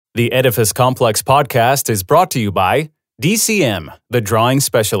The Edifice Complex podcast is brought to you by DCM, the drawing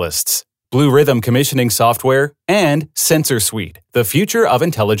specialists, Blue Rhythm commissioning software, and Sensor Suite, the future of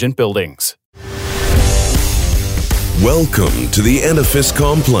intelligent buildings. Welcome to the Edifice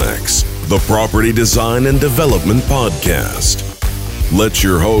Complex, the property design and development podcast. Let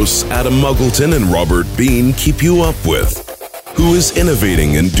your hosts Adam Muggleton and Robert Bean keep you up with who is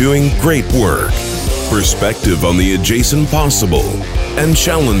innovating and doing great work, perspective on the adjacent possible, and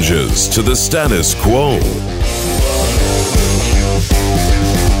challenges to the status quo.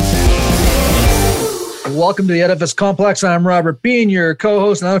 Welcome to the Edifice Complex. I'm Robert Bean, your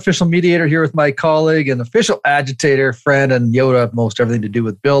co-host and unofficial mediator here with my colleague and official agitator, friend, and Yoda, most everything to do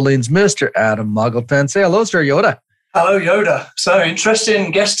with buildings, Mr. Adam Muggleton. Say hello, sir, Yoda. Hello, Yoda. So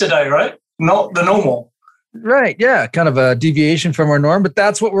interesting guest today, right? Not the normal. Right, yeah, kind of a deviation from our norm, but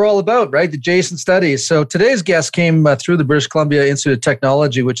that's what we're all about, right? The adjacent studies. So today's guest came through the British Columbia Institute of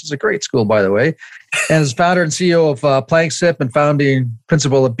Technology, which is a great school, by the way, and is founder and CEO of PlankSIP and founding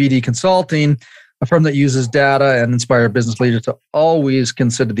principal of BD Consulting, a firm that uses data and inspire business leaders to always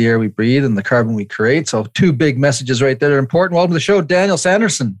consider the air we breathe and the carbon we create. So two big messages right there that are important. Welcome to the show, Daniel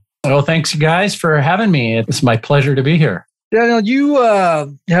Sanderson. Well, thanks, guys, for having me. It's my pleasure to be here. Daniel, you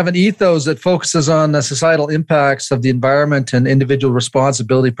have an ethos that focuses on the societal impacts of the environment and individual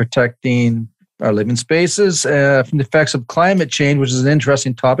responsibility protecting our living spaces from the effects of climate change, which is an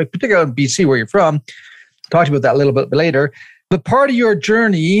interesting topic, particularly in BC, where you're from. Talk about that a little bit later. But part of your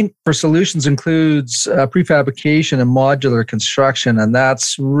journey for solutions includes prefabrication and modular construction, and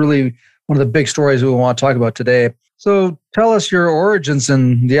that's really one of the big stories we want to talk about today. So tell us your origins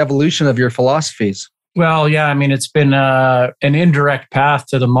and the evolution of your philosophies. Well, yeah, I mean, it's been an indirect path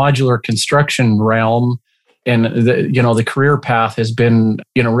to the modular construction realm, and the career path has been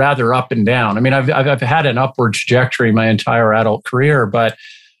rather up and down. I mean, I've had an upward trajectory my entire adult career, but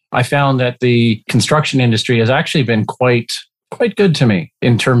I found that the construction industry has actually been quite good to me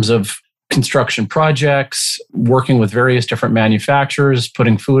in terms of construction projects, working with various different manufacturers,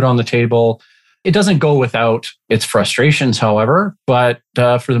 putting food on the table. It doesn't go without its frustrations, however, but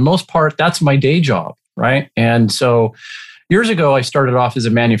for the most part, that's my day job. Right. And so years ago, I started off as a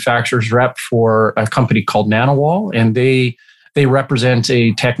manufacturer's rep for a company called Nanowall, and they represent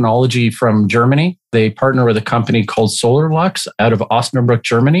a technology from Germany. They partner with a company called SolarLux out of Osnabrück,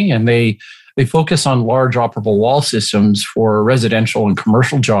 Germany, and they focus on large operable wall systems for residential and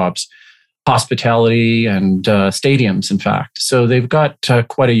commercial jobs, hospitality and stadiums, in fact. So they've got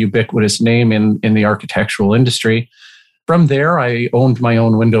quite a ubiquitous name in the architectural industry. From there, I owned my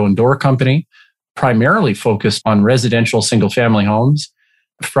own window and door company, primarily focused on residential single-family homes.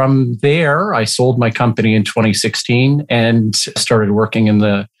 From there, I sold my company in 2016 and started working in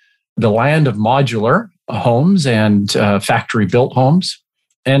the land of modular homes and factory-built homes.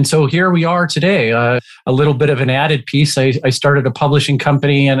 And so here we are today. A little bit of an added piece. I started a publishing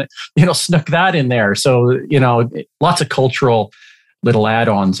company and snuck that in there. So lots of cultural little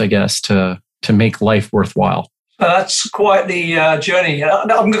add-ons, I guess, to make life worthwhile. That's quite the journey. I'm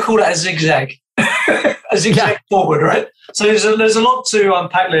going to call that a zigzag. A zigzag forward, right? So there's a lot to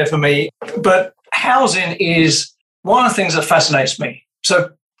unpack there for me, but housing is one of the things that fascinates me.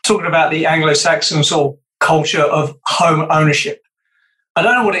 So talking about the Anglo-Saxon sort of culture of home ownership, I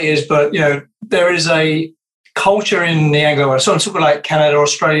don't know what it is, but there is a culture in the Anglo, so I'm talking like Canada,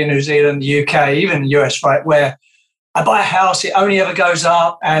 Australia, New Zealand, the UK, even the US, right, where I buy a house, it only ever goes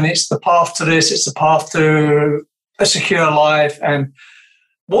up, and it's the path to this, it's the path to a secure life. And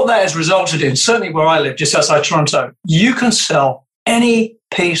what that has resulted in, certainly where I live, just outside Toronto, you can sell any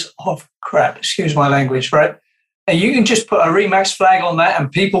piece of crap, excuse my language, right? And you can just put a Remax flag on that and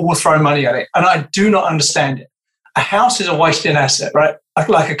people will throw money at it. And I do not understand it. A house is a wasted asset, right?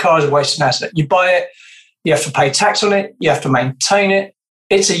 Like a car is a wasted asset. You buy it, you have to pay tax on it, you have to maintain it.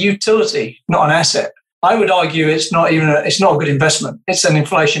 It's a utility, not an asset. I would argue it's not a good investment. It's an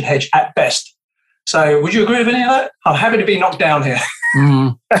inflation hedge at best. So would you agree with any of that? I'm happy to be knocked down here.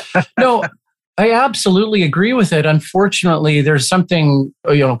 No, I absolutely agree with it. Unfortunately, there's something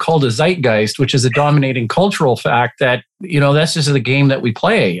called a zeitgeist, which is a dominating cultural fact that that's just the game that we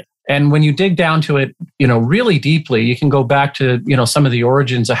play. And when you dig down to it, really deeply, you can go back to some of the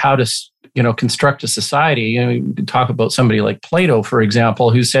origins of how to construct a society. You can talk about somebody like Plato, for example,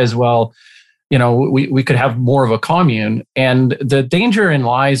 who says, well, we could have more of a commune, and the danger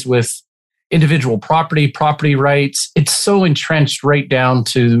lies with individual property rights. It's so entrenched right down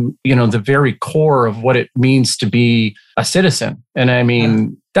to, the very core of what it means to be a citizen. And I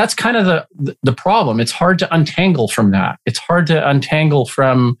mean, that's kind of the problem. It's hard to untangle from that. It's hard to untangle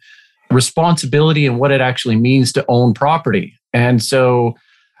from responsibility and what it actually means to own property. And so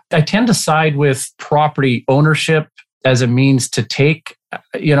I tend to side with property ownership as a means to take,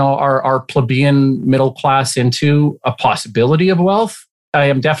 our plebeian middle class into a possibility of wealth. I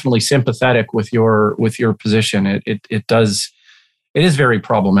am definitely sympathetic with your position. It is very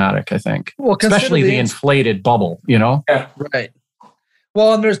problematic, I think. Well, especially the inflated bubble, Yeah. Right.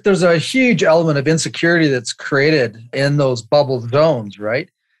 Well, and there's a huge element of insecurity that's created in those bubble zones, right?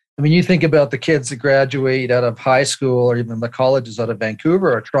 I mean, you think about the kids that graduate out of high school or even the colleges out of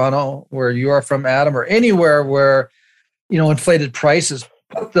Vancouver or Toronto, where you are from, Adam, or anywhere where, inflated prices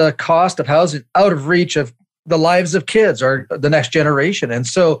put the cost of housing out of reach of the lives of kids or the next generation. And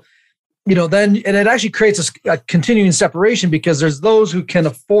so, then it actually creates a continuing separation because there's those who can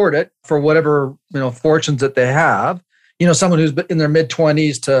afford it for whatever, fortunes that they have. Someone who's in their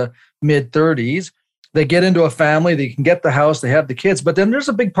mid-20s to mid-30s, they get into a family, they can get the house, they have the kids. But then there's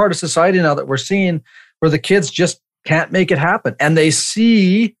a big part of society now that we're seeing where the kids just can't make it happen. And they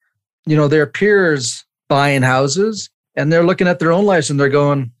see, their peers buying houses and they're looking at their own lives and they're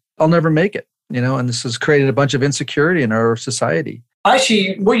going, I'll never make it, and this has created a bunch of insecurity in our society.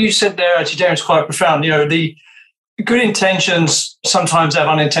 Actually, what you said there, James, is quite profound. The good intentions sometimes have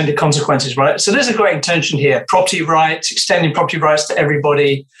unintended consequences, right? So there's a great intention here. Property rights, extending property rights to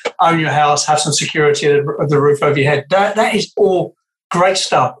everybody, own your house, have some security of the roof over your head. That is all great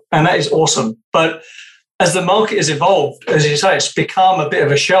stuff, and that is awesome. But as the market has evolved, as you say, it's become a bit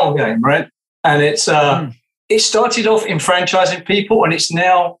of a shell game, right? And it started off enfranchising people, and it's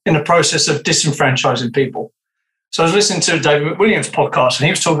now in the process of disenfranchising people. So I was listening to David McWilliams' podcast, and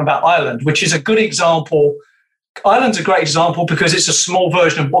he was talking about Ireland, which is a good example. Ireland's a great example because it's a small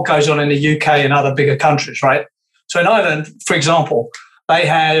version of what goes on in the UK and other bigger countries, right? So in Ireland, for example, they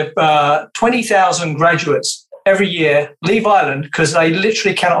have 20,000 graduates every year leave Ireland because they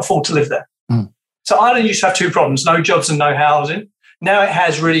literally cannot afford to live there. So Ireland used to have two problems, no jobs and no housing. Now it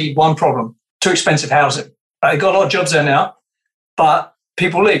has really one problem, too expensive housing. They've got a lot of jobs there now, but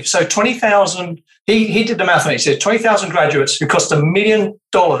people leave. So 20,000, he did the math on it. He said 20,000 graduates who cost $1 million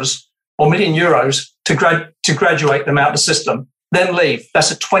or €1 million to graduate them out of the system, then leave. That's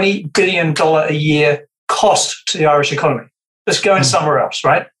a $20 billion a year cost to the Irish economy. That's going somewhere else,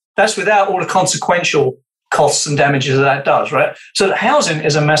 right? That's without all the consequential costs and damages that does, right? So housing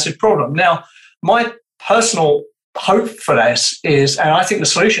is a massive problem. Now, my personal hope for this is, and I think the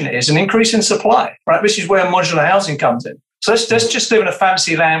solution is, an increase in supply, right? Which is where modular housing comes in. So let's just live in a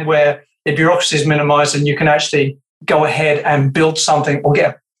fantasy land where the bureaucracy is minimized and you can actually go ahead and build something or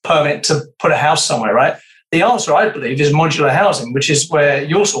get a permit to put a house somewhere, right? The answer, I believe, is modular housing, which is where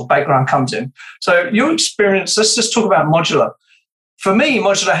your sort of background comes in. So your experience, let's just talk about modular. For me,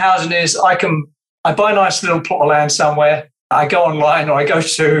 modular housing is I buy a nice little plot of land somewhere. I go online or I go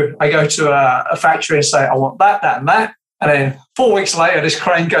to a factory and say, I want that, that, and that. And then 4 weeks later, this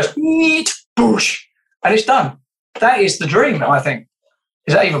crane goes, neat, boosh, and it's done. That is the dream, I think.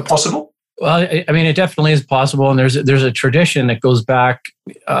 Is that even possible? Well, I mean, it definitely is possible. And there's a tradition that goes back,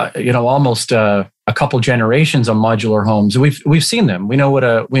 almost a couple generations of modular homes. We've seen them. We know what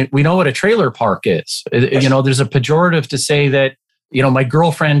a trailer park is. Yes. There's a pejorative to say that, my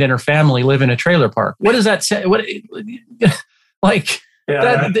girlfriend and her family live in a trailer park. What does that say? What,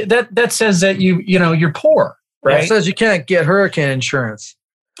 that says that you're poor, right? Yeah, it says you can't get hurricane insurance.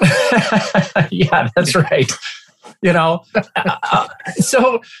 Yeah, that's right.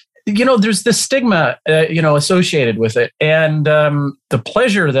 So, there's this stigma, associated with it. And the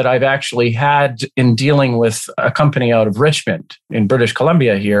pleasure that I've actually had in dealing with a company out of Richmond in British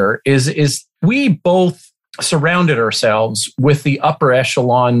Columbia here is we both surrounded ourselves with the upper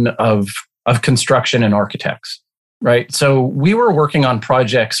echelon of construction and architects, right? So we were working on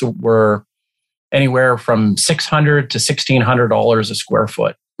projects that were anywhere from $600 to $1,600 a square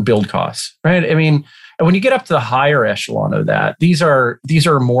foot build costs, right? I mean, when you get up to the higher echelon of that, these are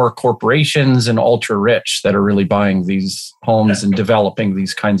more corporations and ultra rich that are really buying these homes and developing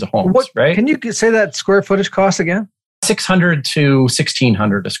these kinds of homes, right? Can you say that square footage cost again? $600 to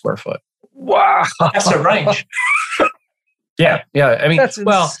 $1,600 a square foot. Wow, that's a range. Yeah. I mean, that's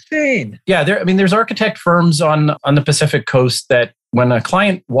insane. Yeah, there's architect firms on the Pacific Coast that when a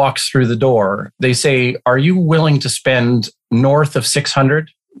client walks through the door, they say, "Are you willing to spend north of $600,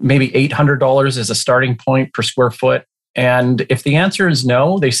 maybe $800 as a starting point per square foot?" And if the answer is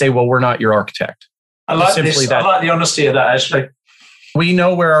no, they say, "Well, we're not your architect." I like this. I like the honesty of that. Actually, we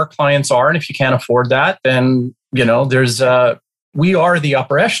know where our clients are, and if you can't afford that, then we are the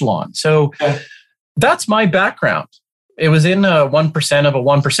upper echelon. So that's my background. It was in 1% of a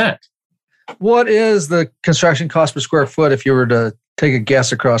 1%. What is the construction cost per square foot if you were to take a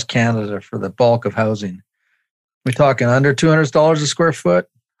guess across Canada for the bulk of housing? We talking under $200 a square foot?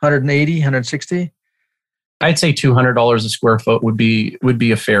 180, 160? I'd say $200 a square foot would be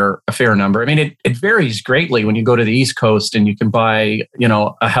a fair number. I mean, it varies greatly when you go to the East Coast and you can buy,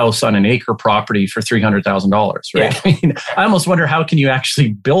 a house on an acre property for $300,000, right? Yeah. I mean, I almost wonder, how can you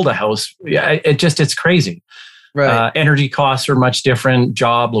actually build a house? Yeah, it's crazy. Right. Energy costs are much different,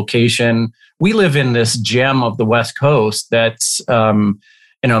 job, location. We live in this gem of the West Coast that's,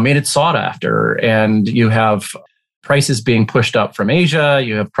 it's sought after, and you have prices being pushed up from Asia.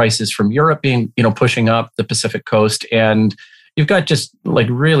 You have prices from Europe being, pushing up the Pacific coast. And you've got just like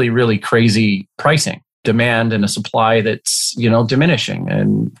really, really crazy pricing, demand and a supply that's, diminishing.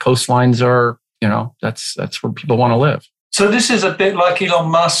 And coastlines are, that's where people want to live. So this is a bit like Elon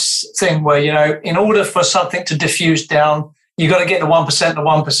Musk's thing where, in order for something to diffuse down, you got to get the 1%, the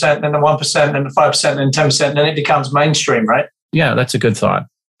 1%, then the 1%, then the 5%, then 10%, and then it becomes mainstream, right? Yeah, that's a good thought.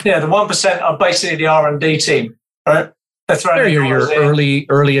 Yeah, the 1% are basically the R&D team. Right. That's right. Your early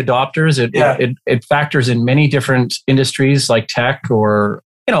adopters. It factors in many different industries like tech or,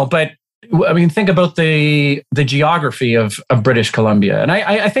 but I mean, think about the geography of British Columbia. And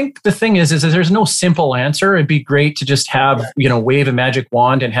I think the thing is that there's no simple answer. It'd be great to just have, wave a magic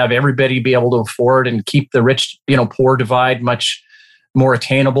wand and have everybody be able to afford and keep the rich, poor divide much more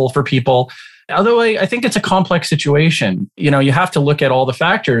attainable for people. Although I think it's a complex situation. You have to look at all the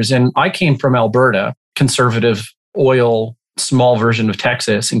factors. And I came from Alberta, conservative oil, small version of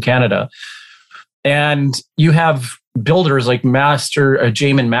Texas in Canada. And you have builders like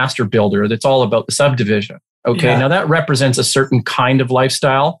Jamin Master Builder that's all about the subdivision. Okay, Now that represents a certain kind of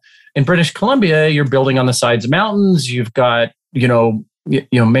lifestyle. In British Columbia, you're building on the sides of mountains. You've got,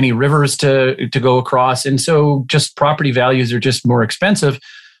 many rivers to go across. And so just property values are just more expensive.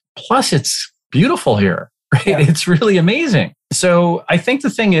 Plus it's beautiful here, right? Yeah. It's really amazing. So I think the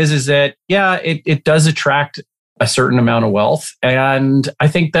thing is that, it does attract a certain amount of wealth. And I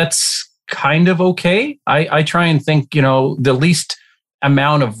think that's kind of okay. I try and think, the least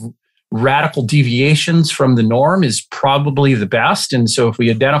amount of radical deviations from the norm is probably the best. And so if we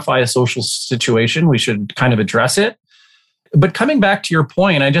identify a social situation, we should kind of address it. But coming back to your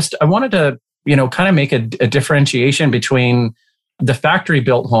point, I wanted to, kind of make a differentiation between the factory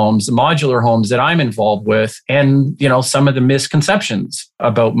built homes, the modular homes that I'm involved with, and, some of the misconceptions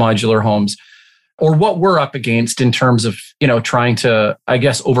about modular homes, or what we're up against in terms of, trying to,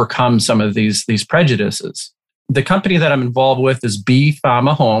 overcome some of these prejudices. The company that I'm involved with is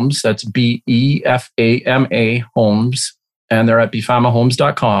BeFama Homes. That's BeFama Homes, and they're at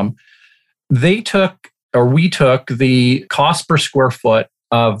befamahomes.com. We took the cost per square foot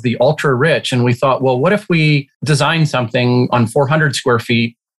of the ultra rich, and we thought, well, what if we design something on 400 square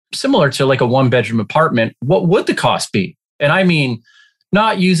feet, similar to like a 1-bedroom apartment? What would the cost be? And I mean,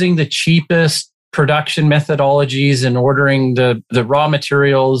 not using the cheapest production methodologies and ordering the raw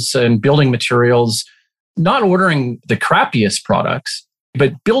materials and building materials, not ordering the crappiest products,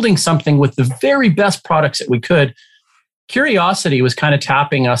 but building something with the very best products that we could. Curiosity was kind of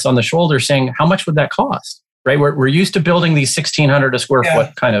tapping us on the shoulder saying, how much would that cost? Right? We're used to building these 1,600 a square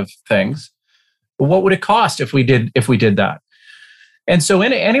foot kind of things. But what would it cost if we did that? And so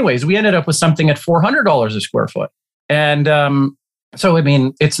anyways, we ended up with something at $400 a square foot. And so, I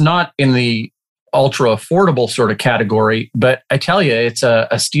mean, it's not in the ultra affordable sort of category, but I tell you, it's a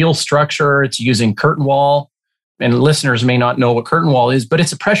steel structure. It's using curtain wall, and listeners may not know what curtain wall is, but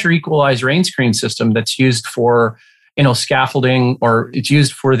it's a pressure equalized rain screen system that's used for, scaffolding, or it's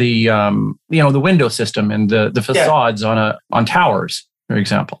used for the, the window system and the facades on towers, for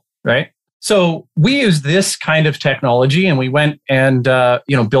example, right? So we use this kind of technology, and we went and,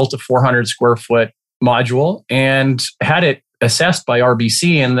 built a 400 square foot module and had it assessed by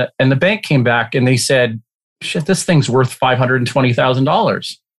RBC, and the bank came back and they said, shit, this thing's worth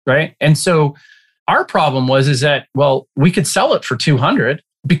 $520,000, right? And so our problem is that, well, we could sell it for 200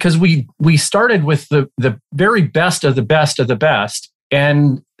 because we started with the very best of the best of the best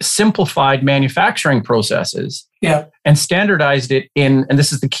and simplified manufacturing processes and standardized it in, and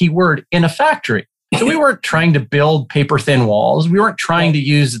this is the key word, in a factory. So we weren't trying to build paper thin walls. We weren't trying to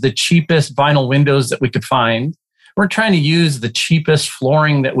use the cheapest vinyl windows that we could find. We're trying to use the cheapest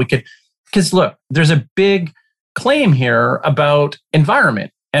flooring that we could, because look, there's a big claim here about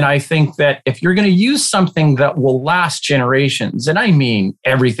environment. And I think that if you're going to use something that will last generations, and I mean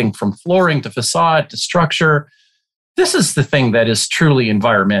everything from flooring to facade to structure, this is the thing that is truly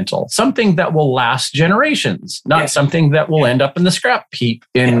environmental, something that will last generations, not something that will end up in the scrap heap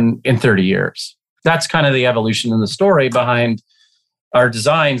in 30 years. That's kind of the evolution in the story behind our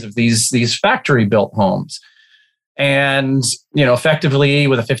designs of these factory built homes. And, effectively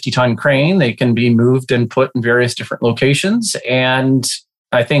with a 50-ton crane, they can be moved and put in various different locations. And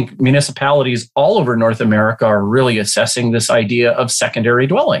I think municipalities all over North America are really assessing this idea of secondary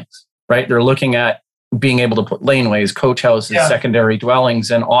dwellings, right? They're looking at being able to put laneways, coach houses, secondary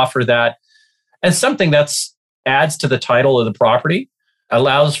dwellings, and offer that as something that's adds to the title of the property,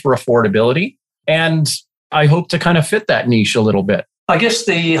 allows for affordability, and I hope to kind of fit that niche a little bit. I guess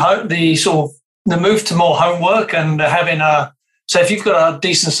the move to more homework and having so if you've got a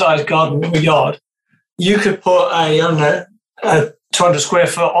decent sized garden in your yard, you could put a 200 square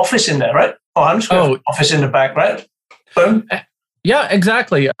foot office in there, right? Or 100 square foot office in the back, right? Boom. Yeah,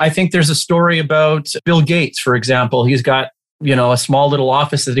 exactly. I think there's a story about Bill Gates, for example. He's got, a small little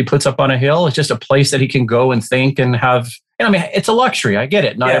office that he puts up on a hill. It's just a place that he can go and think and have, it's a luxury. I get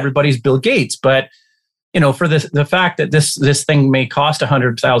it. Not everybody's Bill Gates, but for the fact that this thing may cost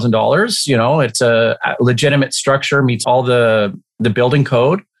 $100,000, it's a legitimate structure, meets all the building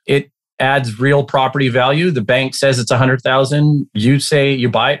code. It adds real property value. The bank says it's $100,000. You say you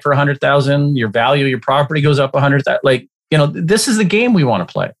buy it for $100,000. Your value, your property goes up $100,000. This is the game we want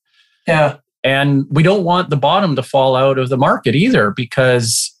to play. Yeah. And we don't want the bottom to fall out of the market either,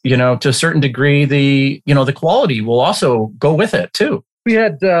 because, to a certain degree, the quality will also go with it too. We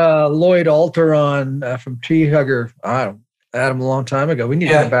had Lloyd Alter on from Tree Hugger, Adam, a long time ago. We need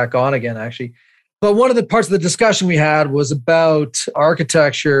to get him back on again, actually. But one of the parts of the discussion we had was about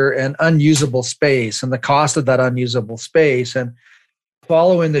architecture and unusable space and the cost of that unusable space. And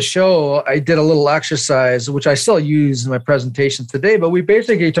following the show, I did a little exercise, which I still use in my presentations today, but we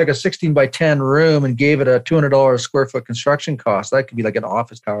basically took a 16 by 10 room and gave it a $200 a square foot construction cost. That could be like an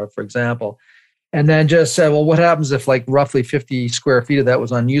office tower, for example. And then just said, well, what happens if like roughly 50 square feet of that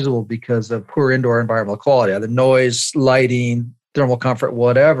was unusable because of poor indoor environmental quality, either noise, lighting, thermal comfort,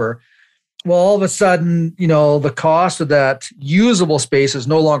 whatever. Well, all of a sudden, the cost of that usable space is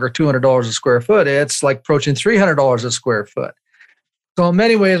no longer $200 a square foot. It's like approaching $300 a square foot. So in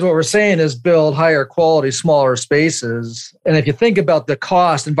many ways, what we're saying is build higher quality, smaller spaces. And if you think about the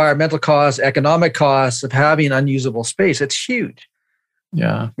cost, environmental costs, economic costs of having unusable space, it's huge.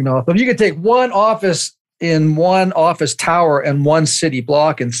 Yeah. So if you could take one office in one office tower and one city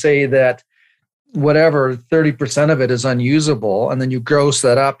block and say that whatever 30% of it is unusable, and then you gross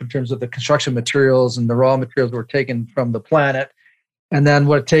that up in terms of the construction materials and the raw materials we're taking from the planet, and then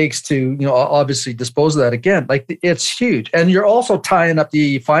what it takes to, obviously dispose of that again, it's huge. And you're also tying up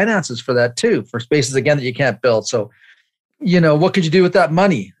the finances for that too, for spaces, again, that you can't build. So, what could you do with that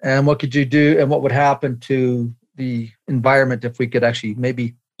money? And what could you do? And what would happen to the environment if we could actually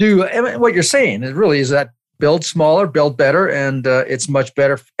maybe do what you're saying? It really is that build smaller, build better, and it's much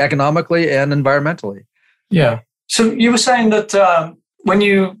better economically and environmentally. Yeah. So you were saying that when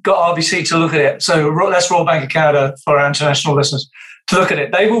you got RBC to look at it, so that's Royal Bank of Canada for our international listeners, to look at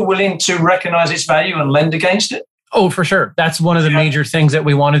it, they were willing to recognize its value and lend against it? Oh, for sure. That's one of the major things that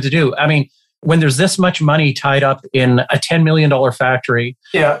we wanted to do. I mean, when there's this much money tied up in a $10 million factory,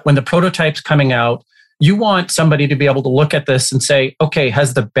 when the prototype's coming out, you want somebody to be able to look at this and say, okay,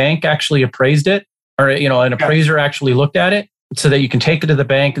 has the bank actually appraised it? Or, an appraiser actually looked at it, so that you can take it to the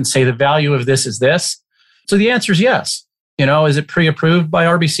bank and say the value of this is this? So the answer is yes. Is it pre-approved by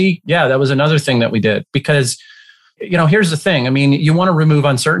RBC? Yeah, that was another thing that we did, because, here's the thing. I mean, you want to remove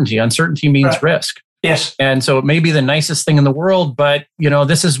uncertainty. Uncertainty means risk. Yes. And so it may be the nicest thing in the world, but,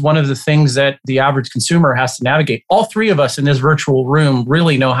 this is one of the things that the average consumer has to navigate. All three of us in this virtual room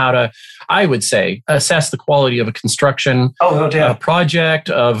really know how to, I would say, assess the quality of a construction project,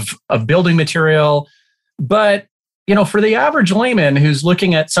 of building material. But, for the average layman who's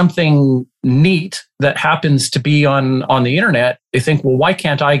looking at something neat that happens to be on the internet, they think, well, why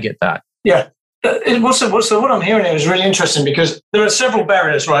can't I get that? Yeah. What I'm hearing here is really interesting, because there are several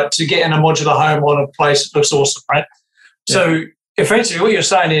barriers, right, to getting a modular home on a place that looks awesome, right? Yeah. So effectively what you're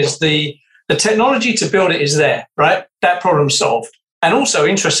saying is the technology to build it is there, right? That problem's solved. And also,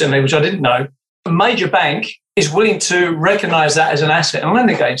 interestingly, which I didn't know, a major bank is willing to recognize that as an asset and lend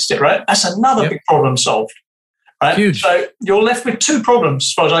against it, right? That's another big problem solved, right? Huge. So you're left with two problems,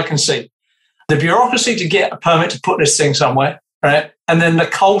 as far as I can see. The bureaucracy to get a permit to put this thing somewhere, right? And then the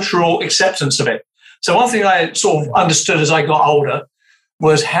cultural acceptance of it. So one thing I sort of understood as I got older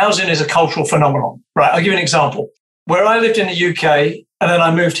was housing is a cultural phenomenon, right? I'll give you an example. Where I lived in the UK and then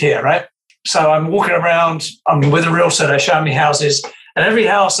I moved here, right? So I'm walking around, I'm with a realtor, they're showing me houses, and every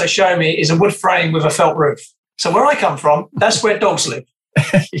house they show me is a wood frame with a felt roof. So where I come from, that's where dogs live,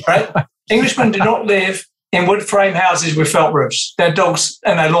 right? Englishmen do not live in wood frame houses with felt roofs. Their dogs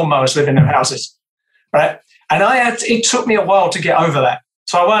and their lawnmowers live in their houses, right? And it took me a while to get over that.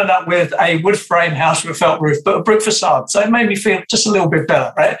 So I wound up with a wood frame house with a felt roof, but a brick facade. So it made me feel just a little bit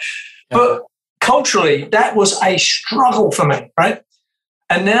better, right? Yeah. But culturally, that was a struggle for me, right?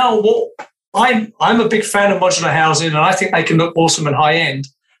 And now I'm a big fan of modular housing, and I think they can look awesome and high end.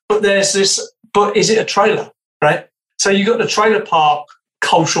 But there's this, but is it a trailer, right? So you got the trailer park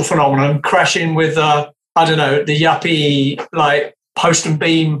cultural phenomenon crashing with, the yuppie, like post and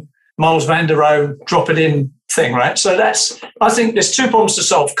beam, Miles van der Rohe drop it in thing, right? So I think there's two problems to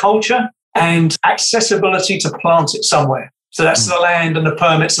solve: culture and accessibility to plant it somewhere. So that's the land and the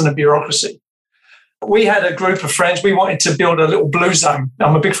permits and the bureaucracy. We had a group of friends. We wanted to build a little blue zone.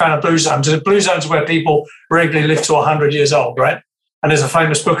 I'm a big fan of blue zones. The blue zones are where people regularly live to 100 years old, right? And there's a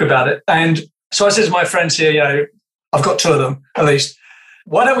famous book about it. And so I said to my friends here, I've got two of them at least.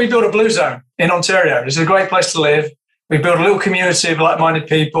 Why don't we build a blue zone in Ontario? It's a great place to live. We build a little community of like-minded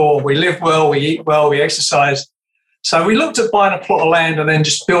people. We live well, we eat well, we exercise. So we looked at buying a plot of land and then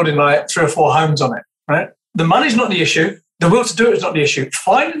just building like 3 or 4 homes on it, right? The money's not the issue. The will to do it is not the issue.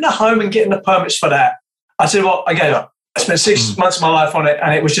 Finding the home and getting the permits for that, I said, well, I gave up. I spent 6 months of my life on it,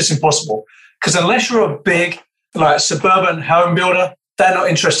 and it was just impossible. Because unless you're a big, like, suburban home builder, they're not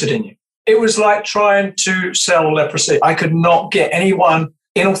interested in you. It was like trying to sell leprosy. I could not get anyone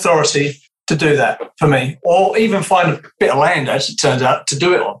in authority to do that for me, or even find a bit of land, as it turns out, to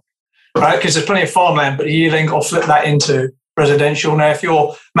do it on, right? Because there's plenty of farmland, but you then got to flip that into residential. Now, if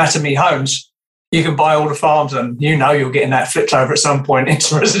you're Mattamy Homes, you can buy all the farms and you're getting that flipped over at some point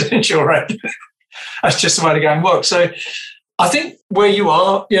into residential, right? That's just the way the game works. So I think where you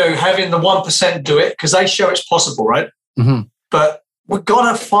are, having the 1% do it, because they show it's possible, right? Mm-hmm. But we've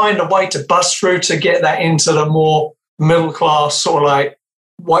got to find a way to bust through to get that into the more middle class, sort of like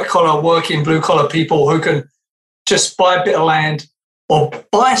white collar, working, blue collar people who can just buy a bit of land or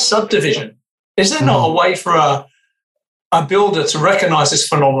buy a subdivision. Is there not a way for a builder to recognize this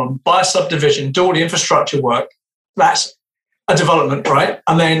phenomenon, buy a subdivision, do all the infrastructure work? That's a development, right?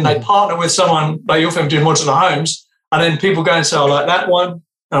 And then they partner with someone like your firm doing modular homes, and then people go and say, I like that one, and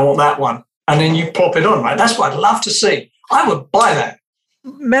I want that one. And then you plop it on, right? That's what I'd love to see. I would buy that.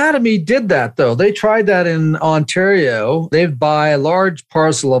 Mattamy did that, though. They tried that in Ontario. They'd buy a large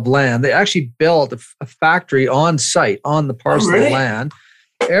parcel of land. They actually built a factory on site on the parcel of land.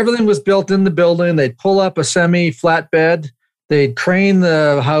 Everything was built in the building. They'd pull up a semi-flatbed. They'd crane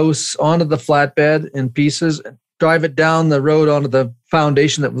the house onto the flatbed in pieces, drive it down the road onto the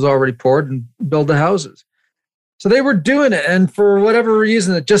foundation that was already poured, and build the houses. So they were doing it. And for whatever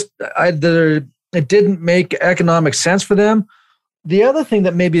reason, it didn't make economic sense for them. The other thing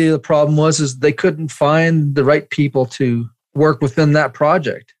that maybe the problem is they couldn't find the right people to work within that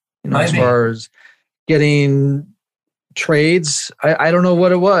project. As far as getting trades, I don't know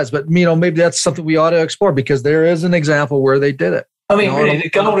what it was, but maybe that's something we ought to explore, because there is an example where they did it. I mean, really, the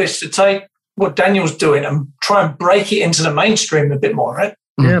goal is to take what Daniel's doing and try and break it into the mainstream a bit more, right?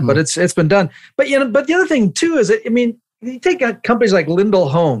 Yeah, but it's been done. But but the other thing too is that, you take companies like Lindell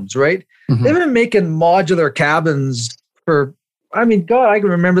Homes, right? Mm-hmm. They've been making modular cabins for, I can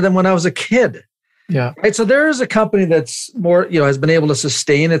remember them when I was a kid. Yeah. Right. So there is a company that's more, has been able to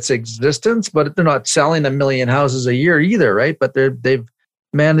sustain its existence, but they're not selling 1 million houses a year either, right? But they've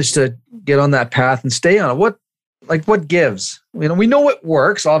managed to get on that path and stay on it. What gives? We know it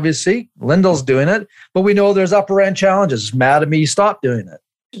works, obviously. Lindell's doing it, but we know there's upper end challenges. Mattamy stopped doing it.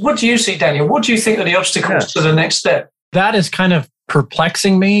 What do you see, Daniel? What do you think are the obstacles to the next step? That is kind of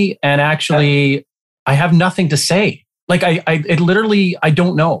perplexing me, and actually, I have nothing to say. I literally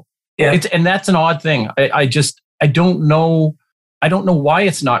don't know. Yeah. And that's an odd thing. I don't know. I don't know why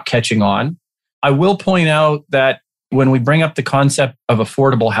it's not catching on. I will point out that when we bring up the concept of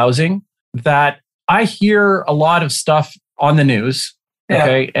affordable housing, that I hear a lot of stuff on the news. Yeah.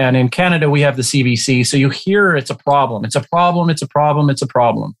 Okay. And in Canada, we have the CBC. So you hear it's a problem. It's a problem. It's a problem. It's a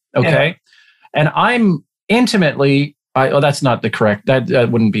problem. Okay. Yeah. And I'm intimately, that's not the correct, that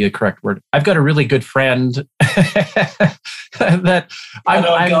wouldn't be a correct word. I've got a really good friend that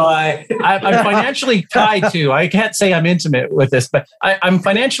I'm financially tied to. I can't say I'm intimate with this, but I'm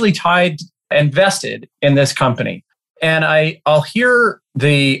financially tied and vested in this company. And I'll hear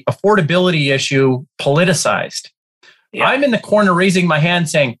the affordability issue politicized. Yeah. I'm in the corner raising my hand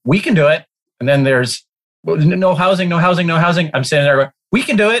saying, we can do it. And then there's no housing, no housing, no housing. I'm sitting there going, we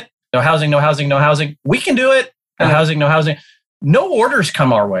can do it. No housing, no housing, no housing. We can do it. No housing, no housing. No orders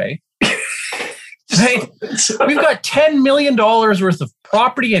come our way. Right? We've got $10 million worth of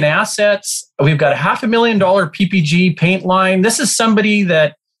property and assets. We've got a $500,000 PPG paint line. This is somebody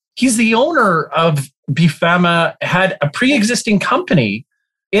that he's the owner of Bifama, had a pre-existing company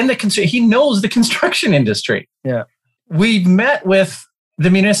in he knows the construction industry. Yeah. We've met with the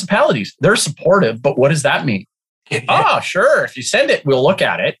municipalities. They're supportive, but what does that mean? Oh, sure. If you send it, we'll look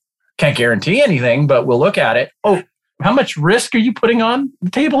at it. Can't guarantee anything, but we'll look at it. Oh, How much risk are you putting on the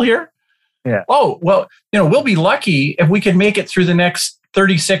table here? Yeah. Oh, well, we'll be lucky if we can make it through the next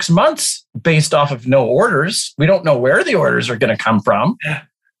 36 months based off of no orders. We don't know where the orders are going to come from.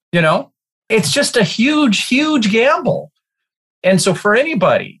 Yeah. It's just a huge, huge gamble. And so for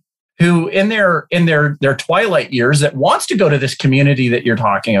anybody who in their twilight years that wants to go to this community that you're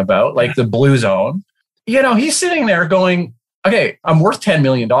talking about, like the Blue Zone, he's sitting there going, okay, I'm worth $10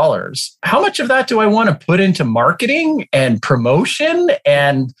 million. How much of that do I want to put into marketing and promotion?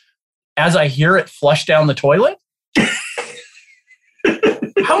 And as I hear it flush down the toilet,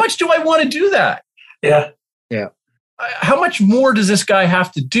 how much do I want to do that? Yeah. Yeah. How much more does this guy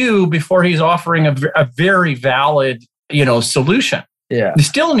have to do before he's offering a very valid, solution? Yeah. He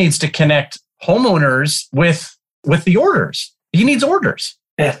still needs to connect homeowners with the orders. He needs orders.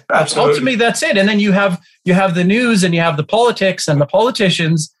 Yeah, absolutely. Ultimately, that's it. And then you have the news and you have the politics and the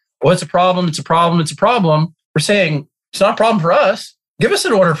politicians. Well, it's a problem. It's a problem. It's a problem. We're saying it's not a problem for us. Give us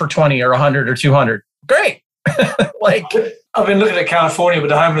an order for 20 or 100 or 200. Great. I've been looking at California with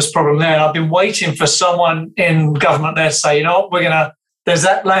the homeless problem there, and I've been waiting for someone in government there to say, there's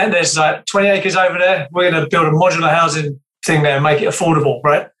that land, there's like 20 acres over there. We're going to build a modular housing thing there and make it affordable,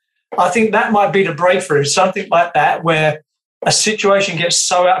 right? I think that might be the breakthrough, something like that, where a situation gets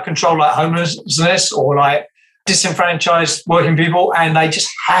so out of control like homelessness or like disenfranchised working people, and they just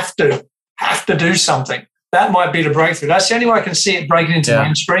have to do something. That might be the breakthrough. That's the only way I can see it breaking into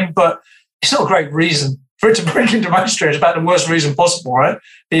mainstream, but it's not a great reason for it to break into mainstream. It's about the worst reason possible, right?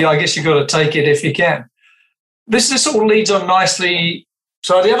 I guess you've got to take it if you can. This sort of leads on nicely.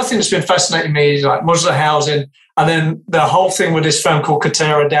 So the other thing that's been fascinating me is like modular housing, and then the whole thing with this firm called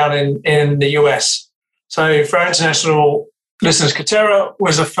Katerra down in the US. So for our international listeners, Katerra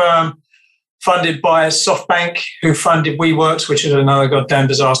was a firm funded by SoftBank, who funded WeWorks, which is another goddamn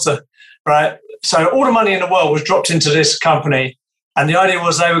disaster, right? So all the money in the world was dropped into this company. And the idea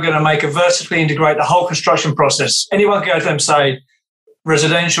was they were going to vertically integrate the whole construction process. Anyone could go to them and say,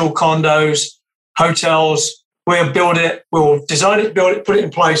 residential, condos, hotels, we'll build it, we'll design it, build it, put it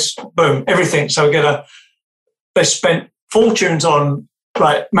in place, boom, everything. So they spent fortunes on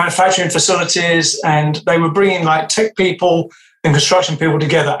manufacturing facilities, and they were bringing tech people and construction people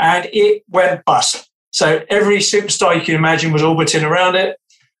together, and it went bust. So every superstar you can imagine was orbiting around it.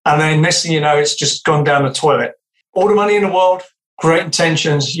 And then next thing you know, it's just gone down the toilet. All the money in the world, great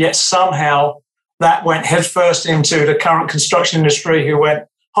intentions, yet somehow that went headfirst into the current construction industry, who went,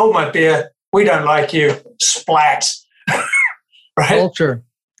 hold my beer, we don't like you, splat. Right? Culture.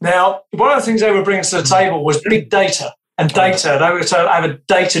 Now, one of the things they were bringing to the table was big data and data. They were to have a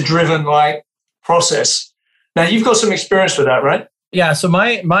data-driven process. Now, you've got some experience with that, right? Yeah. So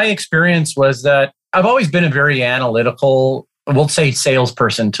my experience was that I've always been a very analytical, we'll say,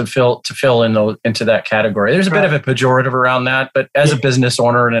 salesperson to fill into that category. There's a bit of a pejorative around that, but as a business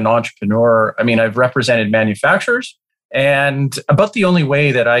owner and an entrepreneur, I've represented manufacturers, and about the only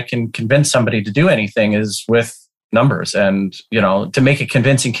way that I can convince somebody to do anything is with numbers. And, to make a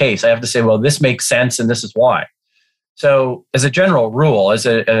convincing case, I have to say, well, this makes sense and this is why. So as a general rule, as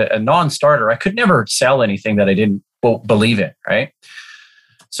a non-starter, I could never sell anything that I didn't believe in, right?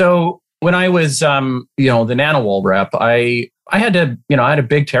 So when I was, the NanoWall rep, I had a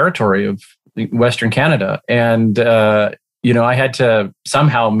big territory of Western Canada, and I had to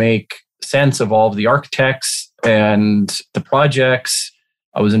somehow make sense of all of the architects and the projects.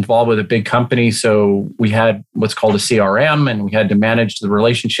 I was involved with a big company, so we had what's called a CRM, and we had to manage the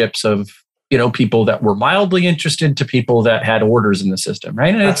relationships of people that were mildly interested to people that had orders in the system,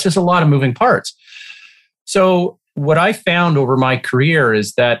 right? And it's just a lot of moving parts. So what I found over my career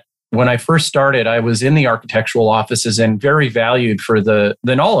is that when I first started, I was in the architectural offices and very valued for the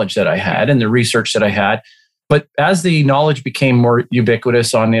knowledge that I had and the research that I had. But as the knowledge became more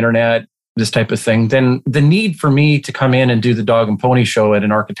ubiquitous on the internet, this type of thing, then the need for me to come in and do the dog and pony show at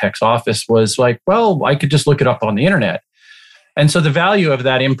an architect's office was like, well, I could just look it up on the internet. And so the value of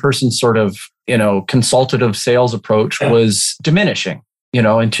that in-person sort of, consultative sales approach was diminishing,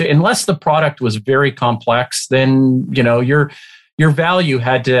 unless the product was very complex, then, your value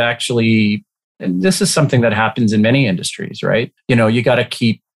had to actually, and this is something that happens in many industries, right? You got to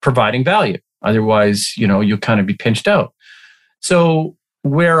keep providing value. Otherwise, you'll kind of be pinched out. So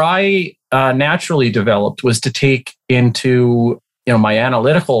where I naturally developed was to take into, my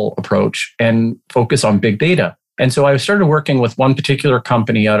analytical approach and focus on big data. And so I started working with one particular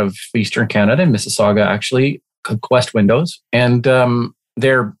company out of Eastern Canada, in Mississauga, actually, called Quest Windows. And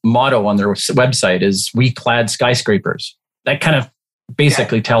their motto on their website is, "We clad skyscrapers." That kind of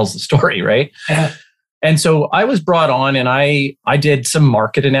basically tells the story, right? Yeah. And so I was brought on, and I did some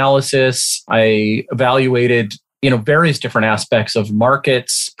market analysis. I evaluated various different aspects of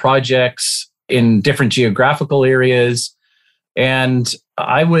markets, projects in different geographical areas. And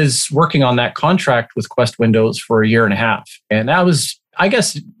I was working on that contract with Quest Windows for 1.5 years. And that was, I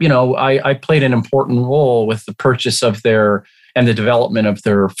guess, I played an important role with the purchase of and the development of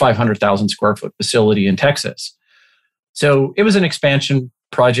their 500,000 square foot facility in Texas. So it was an expansion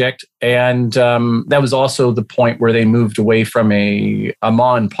project. And that was also the point where they moved away from a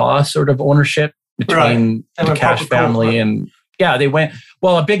ma and pa sort of ownership between the Cash family. And they went,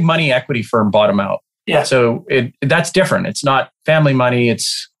 a big money equity firm bought them out. Yeah. So that's different. It's not family money,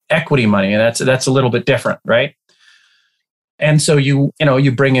 it's equity money. And that's a little bit different, right? And so you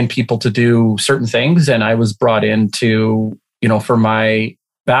bring in people to do certain things. And I was brought in to, for my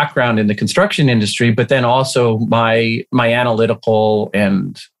background in the construction industry, but then also my analytical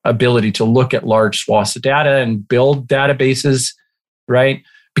and ability to look at large swaths of data and build databases, right?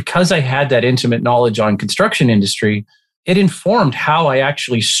 Because I had that intimate knowledge on construction industry, it informed how I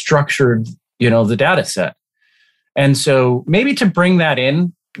actually structured, the data set. And so maybe to bring that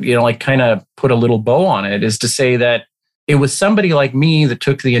in, kind of put a little bow on it, is to say that it was somebody like me that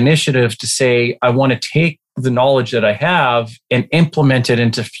took the initiative to say, I want to take the knowledge that I have and implement it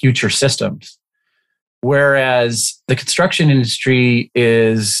into future systems. Whereas the construction industry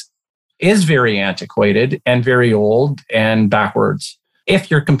is very antiquated and very old and backwards if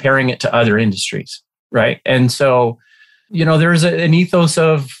you're comparing it to other industries, right? And so, there's an ethos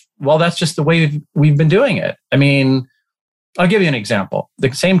of, that's just the way we've been doing it. I mean, I'll give you an example.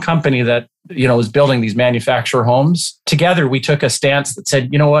 The same company that, was building these manufacturer homes, together we took a stance that said,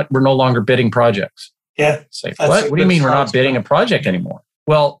 you know what, we're no longer bidding projects. Yeah. Say, what do you mean we're not bidding a project anymore?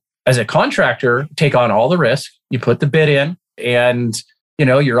 Well, as a contractor, take on all the risk, you put the bid in, and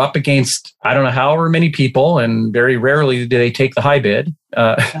you're up against, I don't know, however many people, and very rarely do they take the high bid.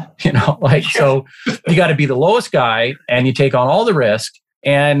 So you got to be the lowest guy and you take on all the risk.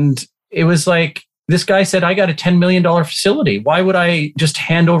 And it was like, this guy said, I got a $10 million facility. Why would I just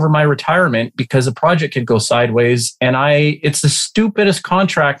hand over my retirement because a project could go sideways? And it's the stupidest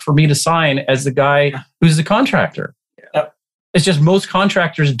contract for me to sign as the guy who's the contractor. Yep. It's just most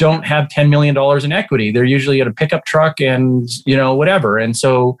contractors don't have $10 million in equity. They're usually at a pickup truck and, whatever. And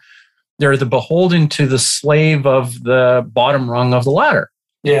so they're the beholden to the slave of the bottom rung of the ladder.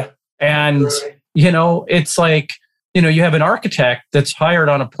 Yeah. And, it's like, you have an architect that's hired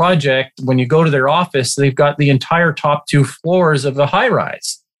on a project. When you go to their office, they've got the entire top 2 floors of the high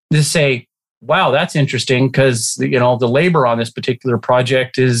rise. They say, wow, that's interesting because, the labor on this particular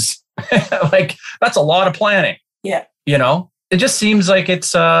project is like, that's a lot of planning. Yeah. It just seems like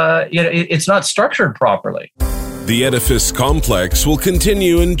it's not structured properly. The Edifice Complex will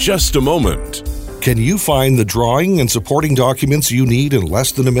continue in just a moment. Can you find the drawing and supporting documents you need in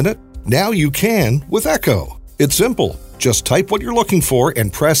less than a minute? Now you can with Echo. It's simple. Just type what you're looking for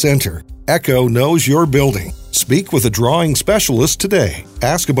and press enter. Echo knows your building. Speak with a drawing specialist today.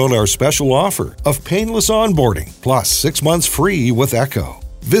 Ask about our special offer of painless onboarding plus 6 months free with Echo.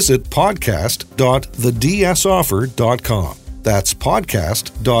 Visit podcast.thedsoffer.com. That's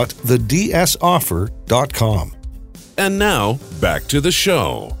podcast.thedsoffer.com. And now, back to the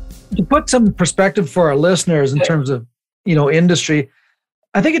show. To put some perspective for our listeners in terms of, industry,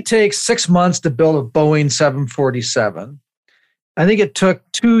 I think it takes 6 months to build a Boeing 747. I think it took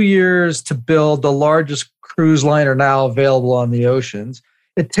 2 years to build the largest cruise liner now available on the oceans.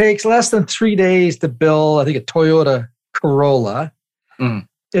 It takes less than 3 days to build, I think, a Toyota Corolla.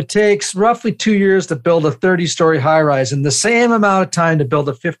 It takes roughly 2 years to build a 30-story high-rise and the same amount of time to build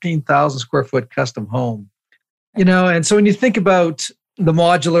a 15,000 square foot custom home. And so when you think about the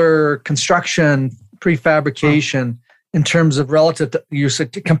modular construction, prefabrication, in terms of relative to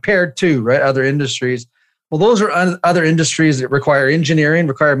compared to other industries. Well, those are other industries that require engineering,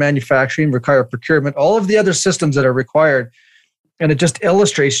 require manufacturing, require procurement, all of the other systems that are required. And it just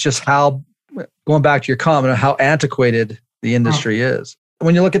illustrates just how, going back to your comment, how antiquated the industry is.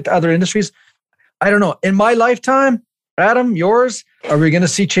 When you look at the other industries, I don't know. In my lifetime, Adam, yours, are we going to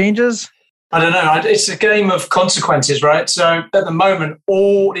see changes? I don't know. It's a game of consequences, right? So at the moment,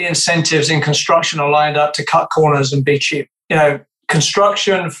 all the incentives in construction are lined up to cut corners and be cheap.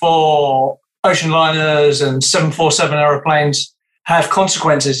 Construction for ocean liners and 747 aeroplanes have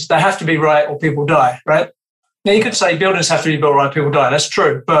consequences. They have to be right or people die, right? Now, you could say buildings have to be built right, people die. That's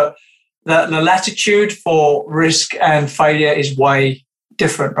true. But the latitude for risk and failure is way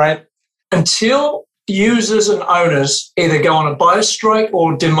different, right? Until users and owners either go on a buyer strike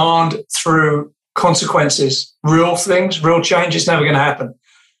or demand through consequences, real things, real change is never going to happen.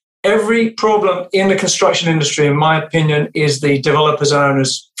 Every problem in the construction industry, in my opinion, is the developers and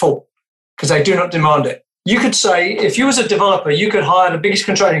owners' fault because they do not demand it. you could say, if you was a developer, you could hire the biggest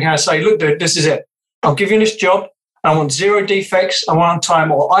contracting house, say, look, dude, this is it. I'll give you this job. I want 0 defects. I want on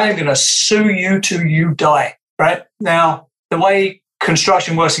time, or I am going to sue you till you die, right? Now, the way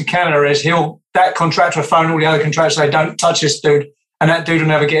construction works in Canada is that contractor will phone all the other contractors, say, don't touch this dude, and that dude will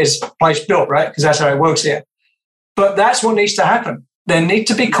never get his place built, right? Because that's how it works here. But that's what needs to happen. There need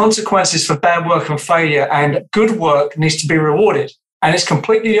to be consequences for bad work and failure, and good work needs to be rewarded. And it's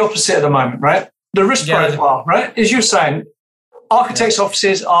completely the opposite at the moment, right? The risk profile, right? As you're saying, architects'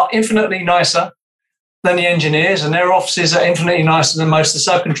 offices are infinitely nicer than the engineers, and their offices are infinitely nicer than most of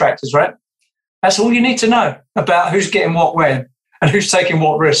the subcontractors, right? That's all you need to know about who's getting what when and who's taking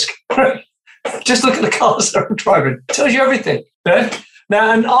what risk. Just look at the cars that are driving. It tells you everything. Yeah?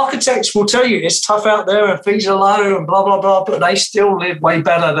 Now, and architects will tell you it's tough out there and fees are low and blah, blah, blah, but they still live way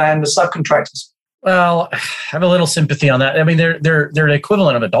better than the subcontractors. Well, I have a little sympathy on that. I mean, they're the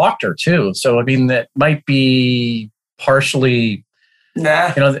equivalent of a doctor too. So, I mean, that might be partially,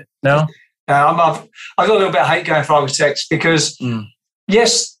 no. No, I've got a little bit of hate going for architects because,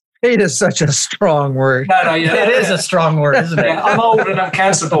 yes. Hate is such a strong word. No, it is a strong word, isn't it? I'm old and I'm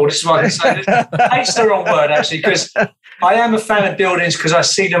cancerable. This is what I can say. Hate's the wrong word, actually, because I am a fan of buildings because I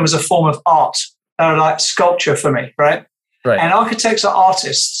see them as a form of art. They're like sculpture for me, right? Right. And architects are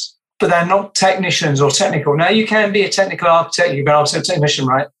artists, but they're not technicians or technical. Now, you can be a technical architect, you can also be a technician,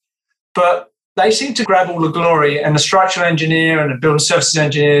 right? But they seem to grab all the glory, and the structural engineer and the building services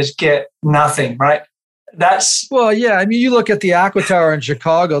engineers get nothing, right? Well, yeah. I mean, you look at the Aqua Tower in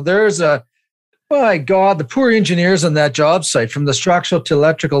Chicago, my God, the poor engineers on that job site, from the structural to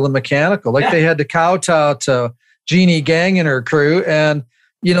electrical to mechanical, they had to kowtow to Jeannie Gang and her crew. And,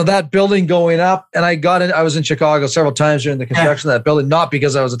 that building going up, and I was in Chicago several times during the construction of that building, not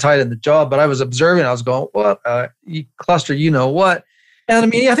because I was tight in the job, but I was observing. I was going, what? You cluster, what? And I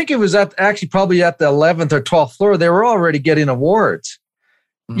mean, I think it was probably at the 11th or 12th floor, they were already getting awards.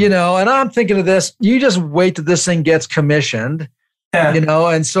 And I'm thinking of this, you just wait till this thing gets commissioned,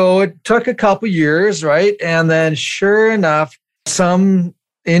 and so it took a couple years, right? And then sure enough, some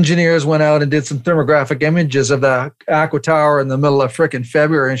engineers went out and did some thermographic images of the Aqua Tower in the middle of frickin'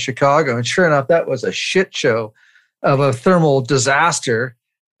 February in Chicago. And sure enough, that was a shit show of a thermal disaster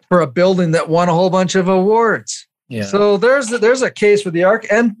for a building that won a whole bunch of awards. Yeah. So there's a case for the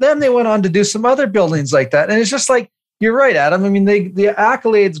arc. And then they went on to do some other buildings like that. And it's just like, you're right, Adam. I mean, the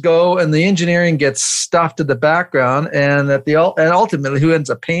accolades go and the engineering gets stuffed to the background, and ultimately who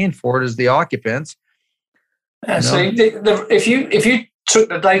ends up paying for it is the occupants. So if you took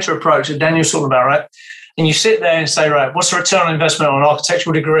the data approach that Daniel's talking about, right, and you sit there and say, right, what's the return on investment on an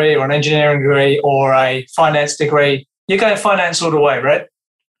architectural degree or an engineering degree or a finance degree? You're going finance all the way, right?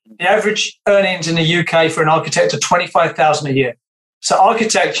 The average earnings in the UK for an architect are $25,000 a year. So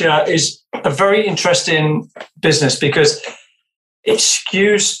architecture is a very interesting business because it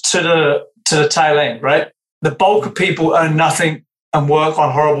skews to the tail end, right? The bulk of people earn nothing and work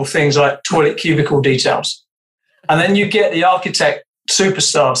on horrible things like toilet cubicle details. And then you get the architect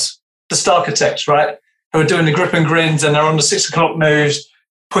superstars, the Starchitects, right? Who are doing the grip and grins, and they're on the 6 o'clock news,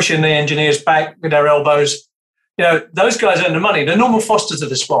 pushing the engineers back with their elbows. Those guys earn the money. The Norman Fosters of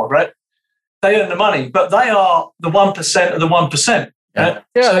this world, right? They earn the money, but they are the 1% of the 1%. Yeah,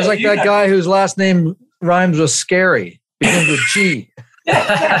 there's like that guy whose last name rhymes with scary, begins with G.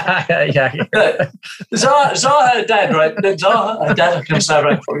 Yeah. Zaha had a dad, right? Zaha, her dad, I can say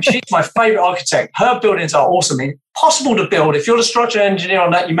right for you. She's my favorite architect. Her buildings are awesome. Impossible to build. If you're the structural engineer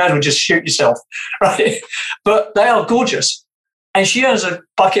on that, you might as well just shoot yourself, right? But they are gorgeous. And she earns a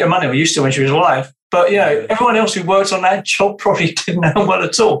bucket of money, or used to when she was alive. But, everyone else who works on that job probably didn't earn well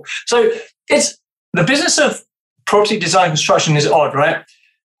at all. So it's the business of property design construction is odd, right?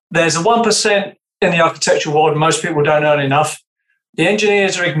 There's a 1% in the architectural world. Most people don't earn enough. The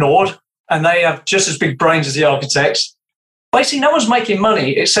engineers are ignored, and they have just as big brains as the architects. Basically, no one's making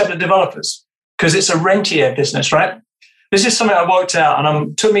money except the developers because it's a rentier business, right? This is something I worked out,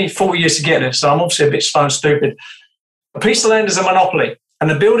 and it took me 40 years to get this, so I'm obviously a bit slow and stupid. A piece of land is a monopoly, and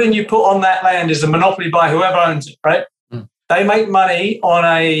the building you put on that land is the monopoly by whoever owns it, right? Mm. They make money on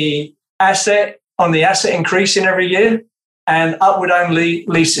the asset increasing every year and upward-only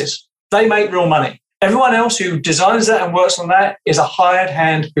leases. They make real money. Everyone else who designs that and works on that is a hired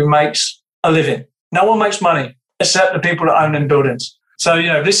hand who makes a living. No one makes money except the people that own them buildings. So,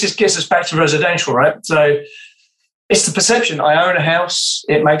 this gets us back to residential, right? So it's the perception. I own a house.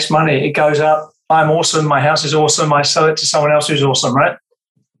 It makes money. It goes up. I'm awesome. My house is awesome. I sell it to someone else who's awesome, right?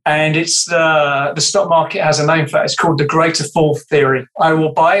 And it's the stock market has a name for it. It's called the greater fool theory. I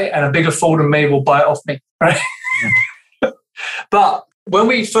will buy it, and a bigger fool than me will buy it off me, right? But when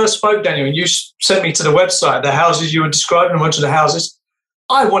we first spoke, Daniel, and you sent me to the website, the houses you were describing, I went to the houses.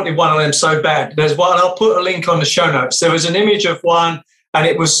 I wanted one of them so bad. There's one, I'll put a link on the show notes. There was an image of one, and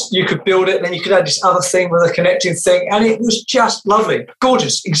it was, you could build it, and then you could add this other thing with a connecting thing, and it was just lovely,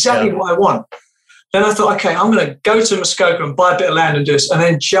 gorgeous, exactly what I want. Then I thought, okay, I'm going to go to Muskoka and buy a bit of land and do this. And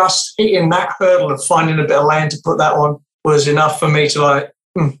then just hitting that hurdle of finding a bit of land to put that on was enough for me to like,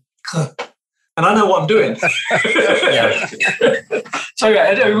 and I know what I'm doing. So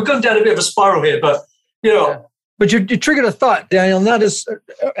yeah, we've gone down a bit of a spiral here, but you know. Yeah. But you triggered a thought, Daniel, and that is,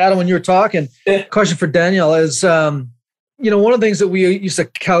 Adam, when you were talking, question for Daniel is, one of the things that we used to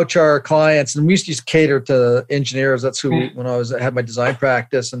couch our clients, and we used to cater to engineers. That's who, when I had my design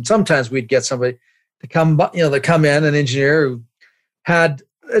practice, and sometimes we'd get somebody to come, they come in, an engineer who had,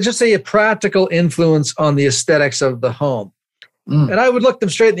 just say, a practical influence on the aesthetics of the home. And I would look them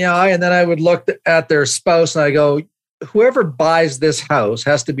straight in the eye, and then I would look at their spouse, and I go, whoever buys this house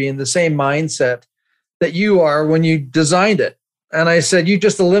has to be in the same mindset that you are when you designed it. And I said, you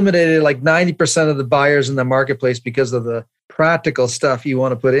just eliminated like 90% of the buyers in the marketplace because of the practical stuff you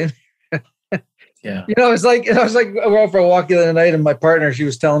want to put in. Yeah. I was like, we're out for a walk the other night, and my partner, she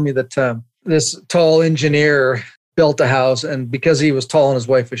was telling me that this tall engineer built a house, and because he was tall and his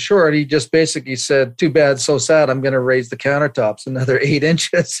wife was short, he just basically said, too bad, so sad, I'm going to raise the countertops another 8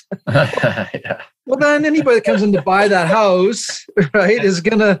 inches. Yeah. Well, then anybody that comes in to buy that house, right, is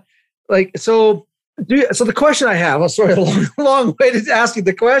going to so the question I have, sorry, a long way to ask you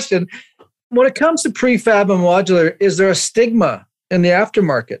the question. When it comes to prefab and modular, is there a stigma in the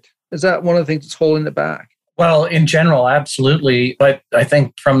aftermarket? Is that one of the things that's holding it back? Well, in general, absolutely. But I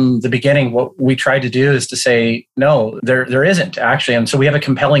think from the beginning, what we tried to do is to say, no, there isn't actually. And so we have a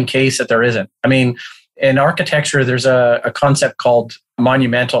compelling case that there isn't. I mean, in architecture, there's a concept called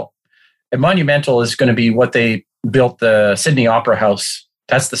monumental. And monumental is going to be what they built the Sydney Opera House.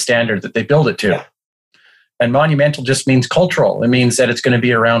 That's the standard that they build it to. Yeah. And monumental just means cultural. It means that it's going to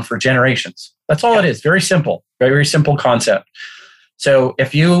be around for generations. That's all it is. Very simple, very simple concept. So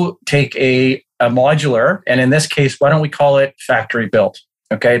if you take a modular, and in this case, why don't we call it factory built?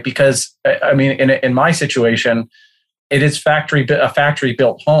 Okay, because I mean, in my situation, it is a factory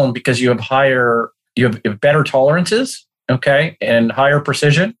built home because you have better tolerances, okay, and higher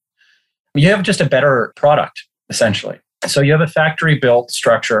precision. You have just a better product essentially. So you have a factory built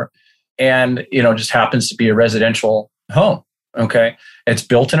structure. And, just happens to be a residential home. Okay. It's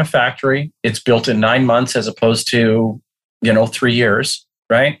built in a factory. It's built in 9 months as opposed to, 3 years.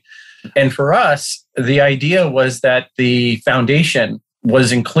 Right. And for us, the idea was that the foundation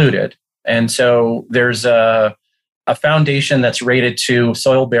was included. And so there's a foundation that's rated to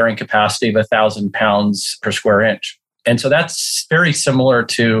soil bearing capacity of 1,000 pounds per square inch. And so that's very similar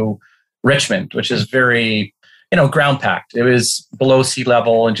to Richmond, which is very, ground packed. It was below sea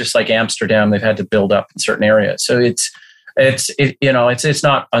level, and just like Amsterdam, they've had to build up in certain areas. So it's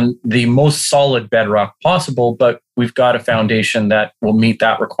not on the most solid bedrock possible, but we've got a foundation that will meet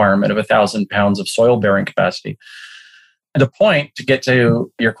that requirement of 1,000 pounds of soil bearing capacity. The point, to get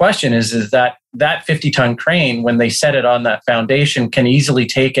to your question, is that 50-ton crane, when they set it on that foundation, can easily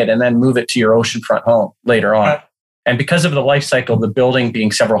take it and then move it to your oceanfront home later on. And because of the life cycle of the building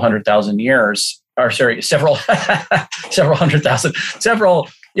being several hundred thousand. This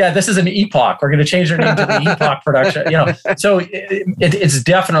is an epoch. We're going to change their name to the epoch production. So it's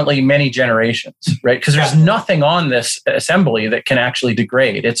definitely many generations, right? Because there's nothing on this assembly that can actually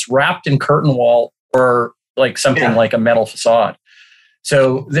degrade. It's wrapped in curtain wall or like something like a metal facade.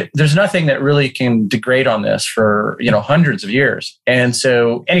 So there's nothing that really can degrade on this for hundreds of years. And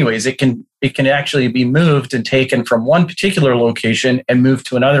so, anyways, it can actually be moved and taken from one particular location and moved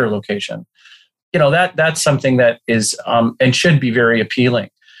to another location. That's something that is and should be very appealing.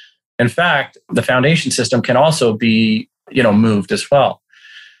 In fact, the foundation system can also be moved as well.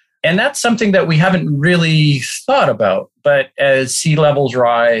 And that's something that we haven't really thought about. But as sea levels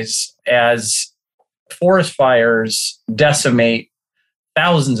rise, as forest fires decimate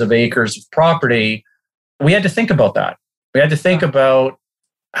thousands of acres of property, we had to think about that. We had to think about,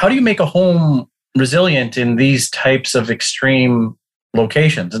 how do you make a home resilient in these types of extreme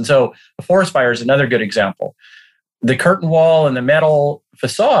locations? And so the forest fire is another good example. The curtain wall and the metal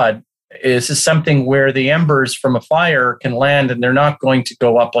facade is something where the embers from a fire can land, and they're not going to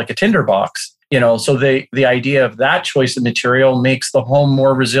go up like a tinderbox. So the idea of that choice of material makes the home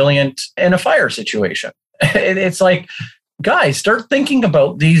more resilient in a fire situation. It's like, guys, start thinking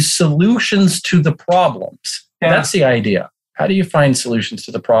about these solutions to the problems. Yeah. That's the idea. How do you find solutions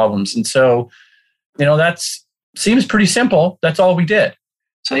to the problems? And so, that's seems pretty simple. That's all we did.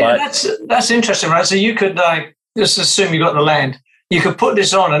 So that's interesting, right? So you could just assume you got the land. you could put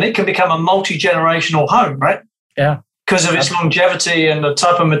this on and it can become a multi-generational home, right? Yeah. Because of its longevity and the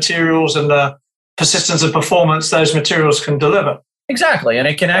type of materials and the persistence of performance those materials can deliver. Exactly. And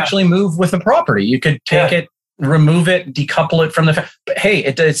it can actually move with the property. You could take it, remove it, decouple it from the... But hey,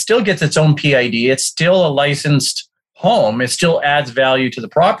 it still gets its own PID. It's still a licensed home. It still adds value to the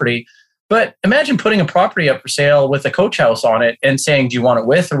property. But imagine putting a property up for sale with a coach house on it and saying, do you want it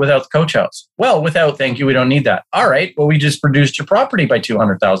with or without the coach house? Well, without, thank you. We don't need that. All right. Well, we just reduced your property by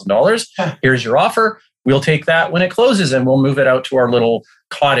 $200,000. Here's your offer. We'll take that when it closes and we'll move it out to our little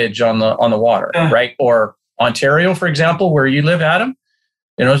cottage on the water, right? Or Ontario, for example, where you live, Adam.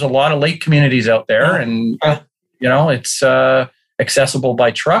 There's a lot of lake communities out there, and it's accessible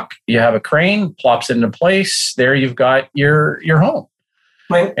by truck. You have a crane, plops it into place. There, you've got your home.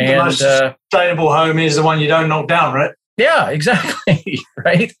 The most sustainable home is the one you don't knock down, right? Yeah, exactly.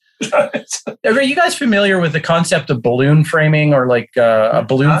 Right. Are you guys familiar with the concept of balloon framing or like a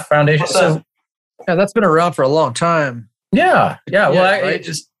balloon foundation? Yeah, that's been around for a long time. Yeah. Well, right?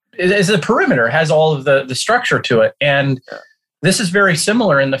 It's the perimeter has all of the structure to it. And this is very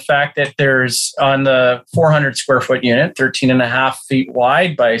similar in the fact that there's on the 400 square foot unit, 13.5 feet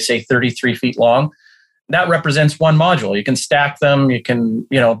wide by say 33 feet long. That represents one module. You can stack them. You can,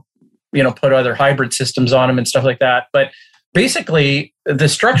 put other hybrid systems on them and stuff like that. But basically the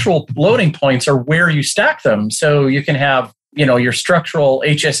structural loading points are where you stack them. So you can have, your structural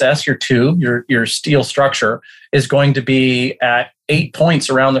HSS, your tube, your steel structure is going to be at 8 points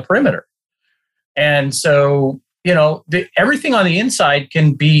around the perimeter. And so, everything on the inside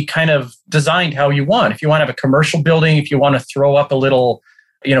can be kind of designed how you want. If you want to have a commercial building, if you want to throw up a little,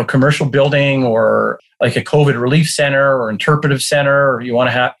 commercial building or like a COVID relief center or interpretive center, or you want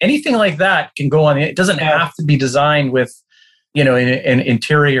to have anything like that can go on. It doesn't have to be designed with, an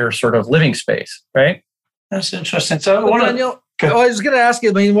interior sort of living space, right? That's interesting. So, Daniel, I was going to ask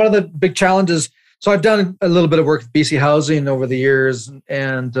you, one of the big challenges, so I've done a little bit of work with BC Housing over the years,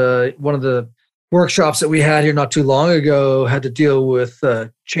 and one of the workshops that we had here not too long ago had to deal with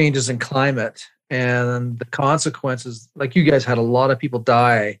changes in climate and the consequences. Like you guys had a lot of people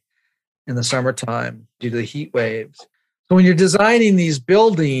die in the summertime due to the heat waves. So when you're designing these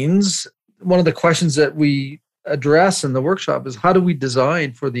buildings, one of the questions that we address in the workshop is how do we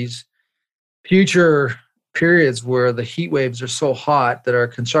design for these future periods where the heat waves are so hot that our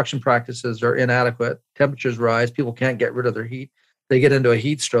construction practices are inadequate, temperatures rise, people can't get rid of their heat, they get into a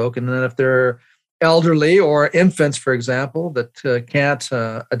heat stroke. And then if they're elderly or infants, for example, that can't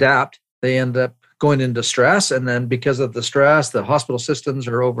adapt, they end up going into stress. And then because of the stress, the hospital systems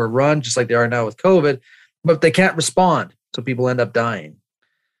are overrun, just like they are now with COVID, but they can't respond. So people end up dying.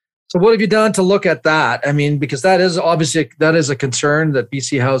 So what have you done to look at that? Because that is obviously, that is a concern that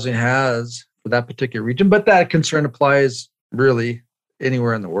BC Housing has for that particular region, but that concern applies really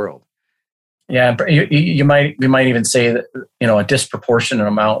anywhere in the world. Yeah, we might even say that a disproportionate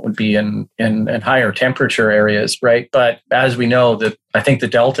amount would be in higher temperature areas, right? But as we know, that I think the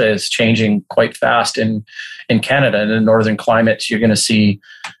delta is changing quite fast in Canada and in northern climates. You're going to see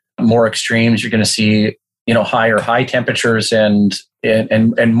more extremes. You're going to see higher high temperatures and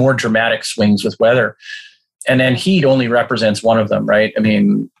more dramatic swings with weather, and then heat only represents one of them, right?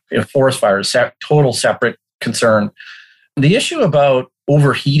 Forest fires, total separate concern. The issue about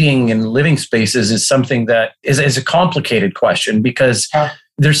overheating in living spaces is something that is a complicated question because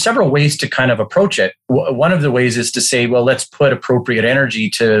there's several ways to kind of approach it. One of the ways is to say, well, let's put appropriate energy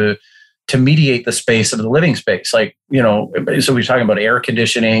to mediate the space of the living space. So we're talking about air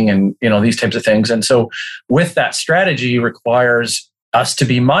conditioning and, these types of things. And so with that strategy requires us to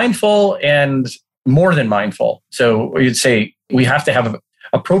be mindful and more than mindful. So you'd say we have to have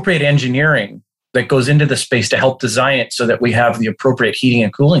appropriate engineering that goes into the space to help design it so that we have the appropriate heating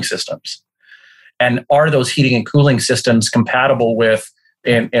and cooling systems. And are those heating and cooling systems compatible with,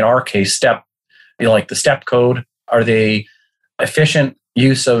 in our case, STEP, like the STEP code? Are they efficient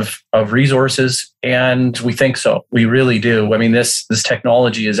use of resources? And we think so. We really do. This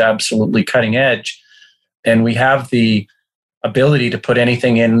technology is absolutely cutting edge. And we have the ability to put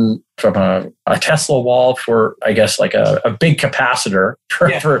anything in from a Tesla wall for, I guess, like a big capacitor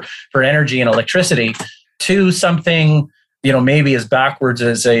for energy and electricity to something, maybe as backwards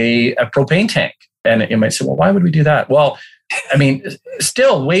as a propane tank. And you might say, well, why would we do that? Well,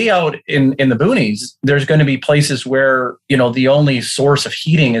 still way out in the boonies, there's going to be places where, the only source of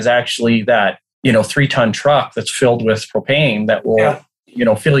heating is actually that, 3-ton truck that's filled with propane that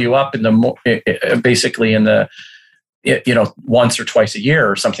will, fill you up basically in the, once or twice a year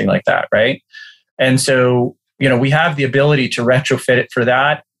or something like that, right? And so, we have the ability to retrofit it for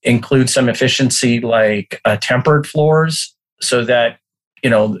that, include some efficiency like tempered floors. so that,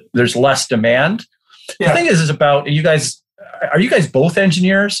 there's less demand. Yeah. The thing is about you guys, are you guys both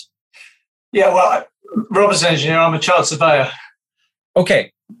engineers? Yeah, well, Robert's an engineer. I'm a child surveyor.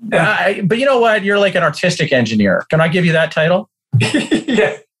 Okay. Yeah. But you know what? You're like an artistic engineer. Can I give you that title?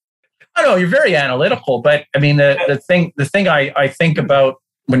 Yeah. I know you're very analytical, but I mean, the thing I think about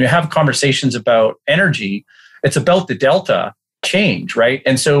when you have conversations about energy, it's about the delta change, right?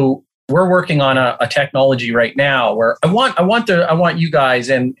 And so we're working on a technology right now where I want you guys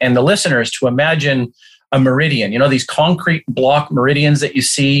and the listeners to imagine a meridian. These concrete block meridians that you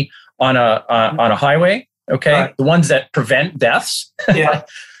see on a highway. Okay, right. The ones that prevent deaths. Yeah.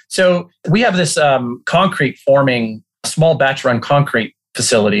 So we have this concrete forming, small batch run concrete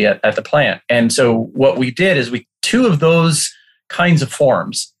facility at the plant. And so what we did is two of those kinds of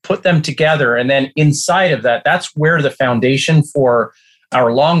forms, put them together, and then inside of that, that's where the foundation for our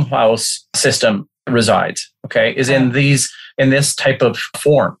longhouse system resides. Okay, is in this type of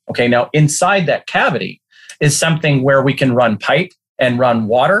form. Okay, now inside that cavity is something where we can run pipe and run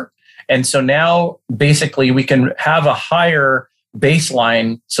water. And so now basically we can have a higher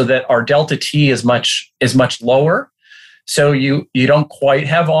baseline so that our delta T is much lower. So you don't quite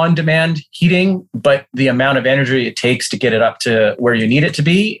have on-demand heating, but the amount of energy it takes to get it up to where you need it to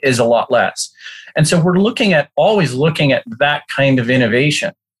be is a lot less. And so we're always looking at that kind of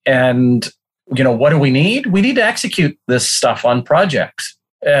innovation. And what do we need? We need to execute this stuff on projects.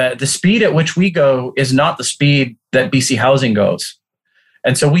 The speed at which we go is not the speed that BC Housing goes.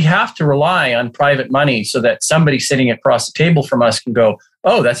 And so we have to rely on private money so that somebody sitting across the table from us can go,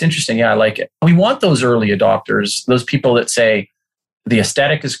 oh, that's interesting. Yeah, I like it. We want those early adopters, those people that say the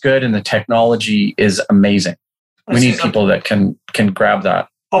aesthetic is good and the technology is amazing. We need people that can grab that.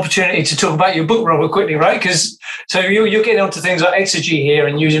 Opportunity to talk about your book, Robert, quickly, right? Because you're getting onto things like Exergy here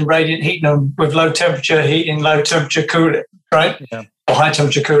and using radiant heating with low temperature heating, low temperature cooling, right? Yeah. Or high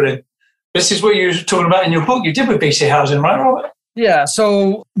temperature cooling. This is what you were talking about in your book. You did with BC Housing, right, Robert? Yeah.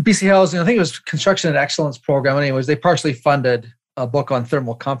 So BC Housing, I think it was Construction and Excellence Program. Anyways, they partially funded a book on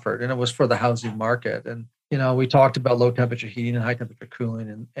thermal comfort, and it was for the housing market. And we talked about low temperature heating and high temperature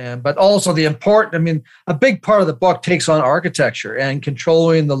cooling, but also a big part of the book takes on architecture and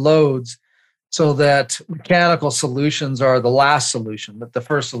controlling the loads, so that mechanical solutions are the last solution, but the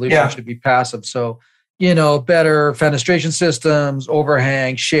first solution should be passive. So better fenestration systems,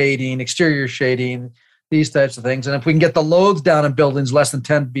 overhang, shading, exterior shading, these types of things. And if we can get the loads down in buildings less than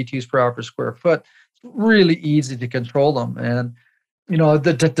 10 BTUs per hour per square foot, it's really easy to control them. And,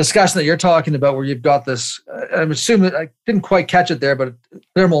 the discussion that you're talking about where you've got this, I'm assuming, I didn't quite catch it there, but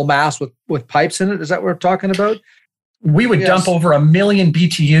thermal mass with pipes in it. Is that what we're talking about? We would dump over 1 million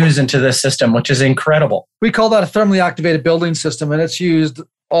BTUs into this system, which is incredible. We call that a thermally activated building system, and it's used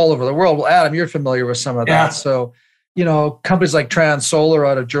all over the world. Well, Adam, you're familiar with some of that. So, companies like Trans Solar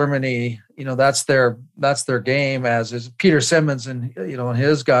out of Germany, that's their game, as is Peter Simmons and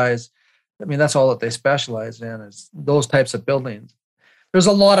his guys. That's all that they specialize in, is those types of buildings. There's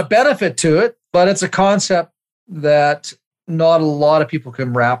a lot of benefit to it, but it's a concept that not a lot of people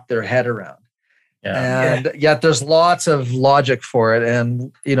can wrap their head around. And yet there's lots of logic for it.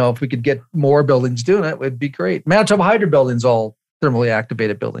 And, if we could get more buildings doing it, it would be great. Manitoba Hydro buildings, all thermally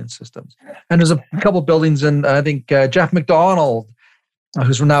activated building systems. And there's a couple buildings, and I think Jeff McDonald,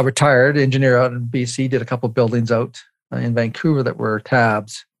 who's now retired, engineer out in BC, did a couple buildings out in Vancouver that were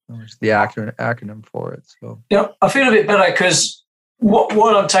TABS, which is the acronym for it. So I feel a bit better because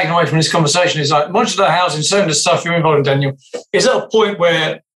what I'm taking away from this conversation is like modular housing, some of the stuff you're involved in, Daniel, is at a point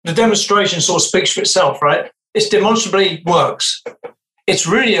where the demonstration sort of speaks for itself, right? It demonstrably works. It's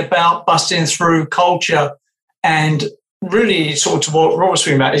really about busting through culture and really sort of what Robert's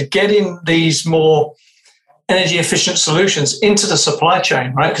talking about is getting these more energy efficient solutions into the supply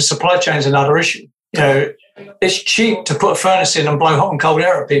chain, right? Because supply chain is another issue. It's cheap to put a furnace in and blow hot and cold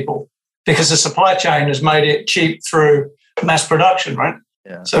air at people because the supply chain has made it cheap through mass production, right?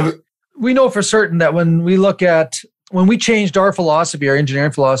 Yeah. So we know for certain that when we changed our philosophy, our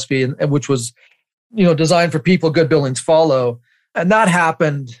engineering philosophy, and which was, designed for people, good buildings follow. And that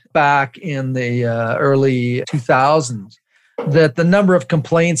happened back in the early 2000s, that the number of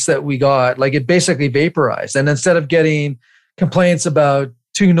complaints that we got, it basically vaporized. And instead of getting complaints about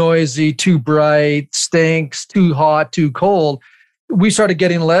too noisy, too bright, stinks, too hot, too cold, we started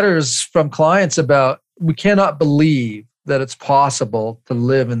getting letters from clients about, we cannot believe that it's possible to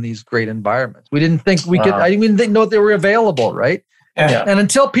live in these great environments. We didn't think we could, I didn't even know they were available, right? Yeah. And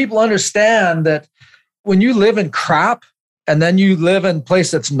until people understand that when you live in crap and then you live in a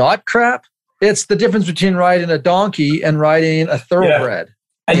place that's not crap, it's the difference between riding a donkey and riding a thoroughbred.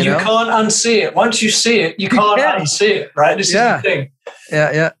 And you can't unsee it. Once you see it, you can't unsee it, right? This is the thing.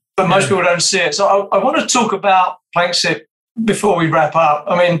 Yeah. But most people don't see it. So I want to talk about PlanckSIP before we wrap up.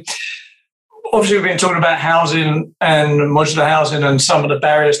 I mean, obviously we've been talking about housing and modular housing and some of the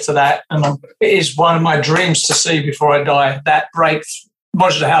barriers to that. And it is one of my dreams to see before I die, that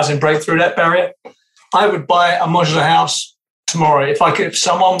modular housing break through that barrier. I would buy a modular house tomorrow if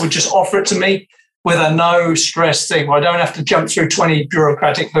someone would just offer it to me with a no stress thing where I don't have to jump through 20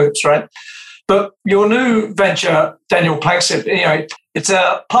 bureaucratic hoops, right? But your new venture, Daniel PlanckSIP, it's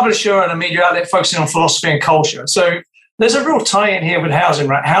a publisher and a media outlet focusing on philosophy and culture. So there's a real tie-in here with housing,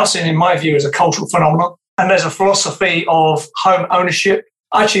 right? Housing, in my view, is a cultural phenomenon, and there's a philosophy of home ownership.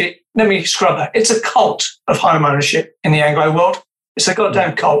 Actually, let me scrub that. It's a cult of home ownership in the Anglo world. It's a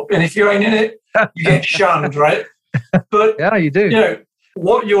goddamn cult, and if you ain't in it, you get shunned, right? But yeah, you do.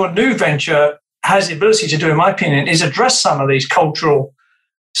 What your new venture has the ability to do, in my opinion, is address some of these cultural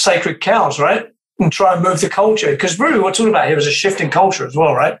sacred cows, right? And try and move the culture. Because really what we're talking about here is a shift in culture as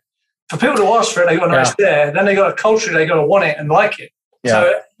well, right? For people to ask for it, they got to know it's there. Then they got a culture, they got to want it and like it. Yeah.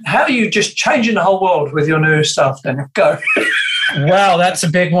 So how are you just changing the whole world with your new stuff? Then go. Well, that's a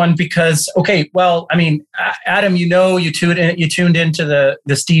big one because, Adam, you tuned into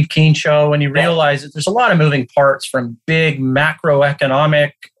the Steve Keen show and you realize that there's a lot of moving parts from big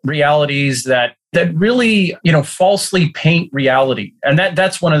macroeconomic realities that really, falsely paint reality. And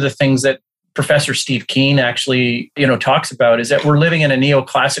that's one of the things that Professor Steve Keen actually, talks about is that we're living in a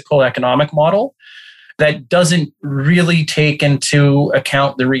neoclassical economic model that doesn't really take into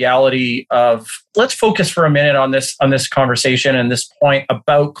account the reality of, let's focus for a minute on this conversation and this point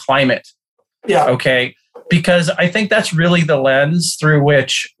about climate. Yeah. Okay. Because I think that's really the lens through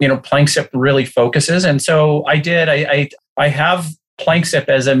which, PlanckSIP really focuses. And so I have PlanckSIP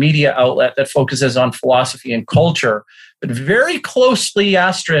as a media outlet that focuses on philosophy and culture, but very closely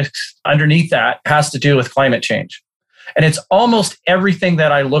asterisk underneath that has to do with climate change. And it's almost everything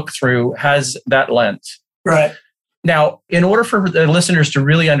that I look through has that lens. Right. Now, in order for the listeners to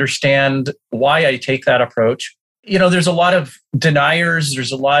really understand why I take that approach, there's a lot of deniers.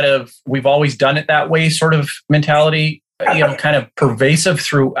 There's a lot of we've always done it that way sort of mentality, kind of pervasive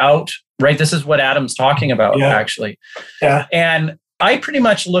throughout, right? This is what Adam's talking about, actually. Yeah. And I pretty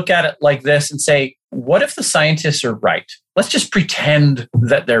much look at it like this and say, what if the scientists are right? Let's just pretend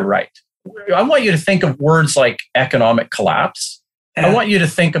that they're right. I want you to think of words like economic collapse. Yeah. I want you to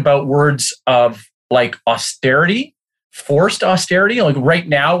think about words of like austerity, forced austerity. Like right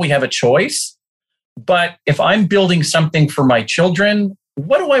now we have a choice. But if I'm building something for my children,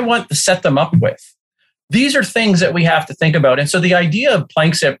 what do I want to set them up with? These are things that we have to think about. And so the idea of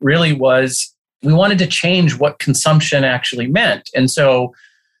PlanckSIP really was we wanted to change what consumption actually meant. And so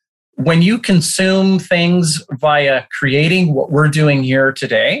when you consume things via creating what we're doing here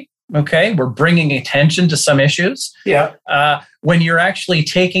today, okay, we're bringing attention to some issues. Yeah. When you're actually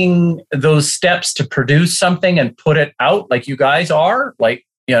taking those steps to produce something and put it out like you guys are, like,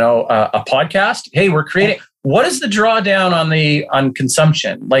 a podcast. Hey, we're creating. What is the drawdown on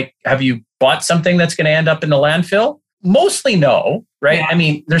consumption? Like, have you bought something that's going to end up in the landfill? Mostly no, right? Yeah. I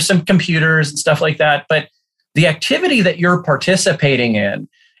mean, there's some computers and stuff like that, but the activity that you're participating in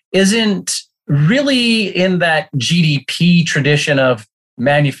isn't really in that GDP tradition of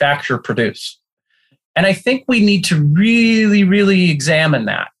manufacture, produce. And I think we need to really, really examine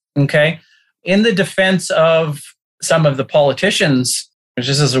that, okay? In the defense of some of the politicians, which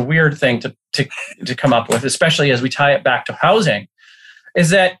is a weird thing to come up with, especially as we tie it back to housing,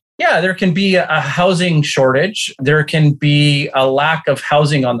 is that, there can be a housing shortage. There can be a lack of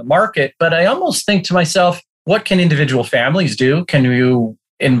housing on the market. But I almost think to myself, what can individual families do? Can you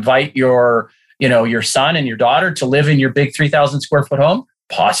invite your son and your daughter to live in your big 3,000 square foot home?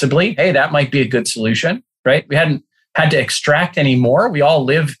 Possibly. Hey, that might be a good solution, right? We hadn't had to extract any more. We all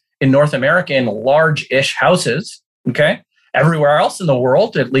live in North America in large-ish houses, okay? Everywhere else in the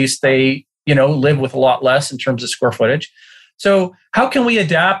world, at least they, live with a lot less in terms of square footage. So how can we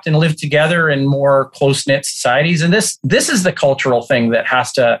adapt and live together in more close-knit societies? And this is the cultural thing that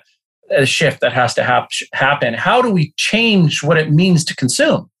has to shift, that has to happen. How do we change what it means to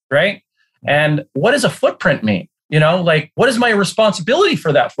consume, right? And what does a footprint mean? What is my responsibility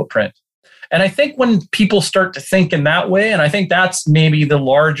for that footprint? And I think when people start to think in that way, and I think that's maybe the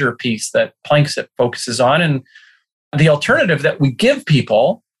larger piece that PlanckSIP focuses on, and the alternative that we give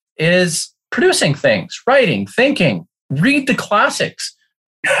people is producing things, writing, thinking, read the classics.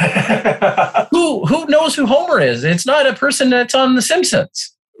 Who knows who Homer is? It's not a person that's on The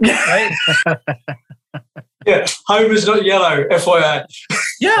Simpsons, right? Yeah, Homer's not yellow, FYI.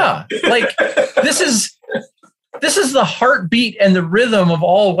 Yeah, this is This is the heartbeat and the rhythm of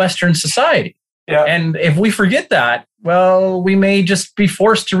all Western society. Yeah. And if we forget that, well, we may just be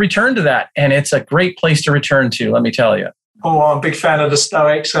forced to return to that. And it's a great place to return to, let me tell you. Oh, I'm a big fan of the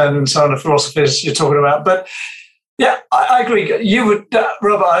Stoics and some of the philosophers you're talking about. But yeah, I agree. You would,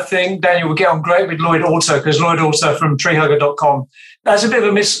 Robert, I think Daniel would get on great with Lloyd Auto, because Lloyd Auto from treehugger.com. That's a bit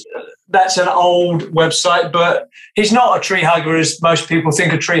of a that's an old website, but he's not a tree hugger as most people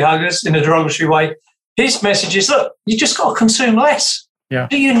think of tree huggers in a derogatory way. His message is, look, you just got to consume less. Yeah.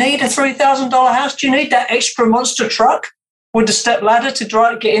 Do you need a $3,000 house? Do you need that extra monster truck with the step ladder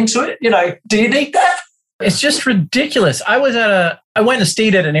to get into it? Do you need that? It's just ridiculous. I went and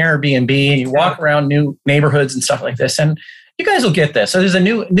stayed at an Airbnb, and you walk around new neighborhoods and stuff like this, and you guys will get this. So there's a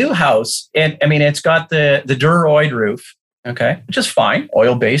new house, and I mean, it's got the Duraoid roof, okay, which is fine,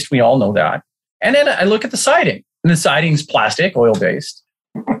 oil-based. We all know that. And then I look at the siding, and the siding's plastic, oil-based.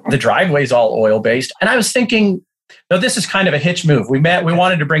 The driveway's all oil-based. And I was thinking, no, this is kind of a Hitch move. We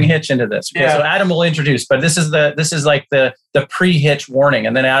wanted to bring Hitch into this. Okay? Yeah. So Adam will introduce, but this is like the pre-Hitch warning,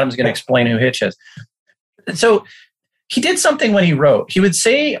 and then Adam's going to explain who Hitch is. So he did something when he wrote. He would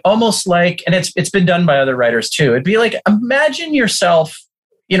say almost like, and it's been done by other writers too. It'd be like, imagine yourself,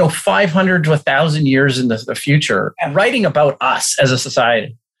 500 to 1,000 years in the future, writing about us as a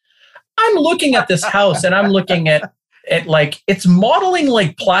society. I'm looking at this house, and I'm looking at it like it's modeling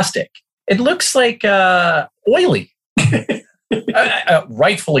like plastic. It looks like oily.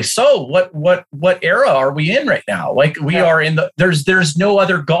 Rightfully so. What era are we in right now? Like we are in there's no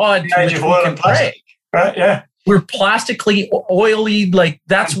other god to which we can pray. Right? Yeah. We're plastically oily. Like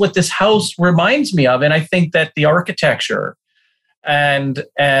that's what this house reminds me of. And I think that the architecture and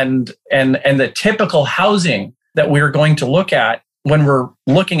the typical housing that we're going to look at when we're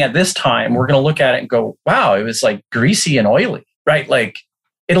looking at this time, we're going to look at it and go, wow, it was like greasy and oily, right? Like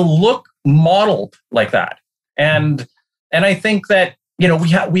it'll look modeled like that. And I think that,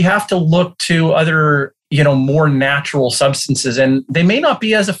 we have to look to other, more natural substances, and they may not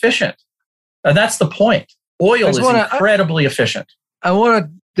be as efficient. That's the point. Oil is incredibly efficient. I want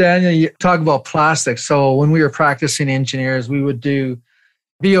to, Daniel, talk about plastics. So when we were practicing engineers, we would do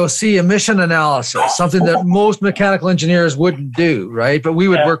VOC emission analysis, something that most mechanical engineers wouldn't do, right? But we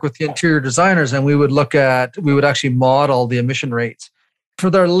would work with the interior designers, and we would actually model the emission rates.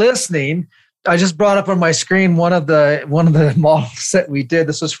 For their listening, I just brought up on my screen one of the models that we did.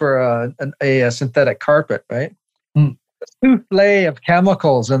 This was for a synthetic carpet, right? Souffle of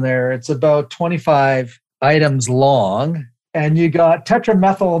chemicals in there. It's about 25 items long, and you got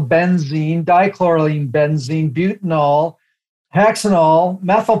tetramethylbenzene, dichloroline benzene, butanol, hexanol,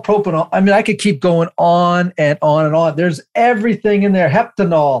 methylpropanol. I mean, I could keep going on and on and on. There's everything in there: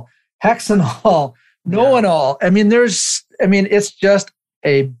 heptanol, hexanol, noanol. I mean, it's just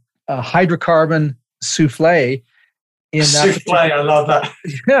a hydrocarbon souffle. Souffle, I love that.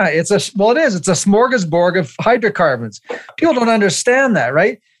 Yeah, it is. It's a smorgasbord of hydrocarbons. People don't understand that,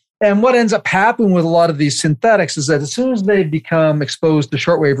 right? And what ends up happening with a lot of these synthetics is that as soon as they become exposed to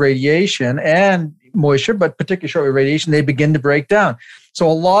shortwave radiation and moisture, but particularly shortwave radiation, they begin to break down. So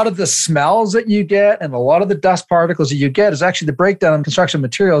a lot of the smells that you get and a lot of the dust particles that you get is actually the breakdown of construction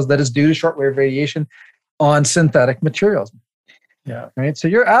materials that is due to shortwave radiation on synthetic materials. Yeah. Right. So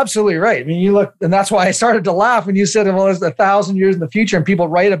you're absolutely right. I mean, you look, and that's why I started to laugh when you said, well, there's 1,000 years in the future and people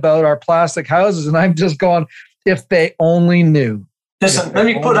write about our plastic houses. And I'm just going, if they only knew. Listen, let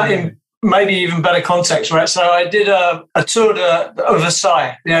me put that in maybe even better context, right? So I did a tour of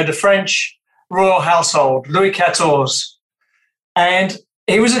Versailles, the French royal household, Louis XIV. And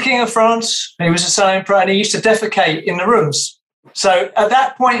he was the king of France. He was the son emperor, and he used to defecate in the rooms. So at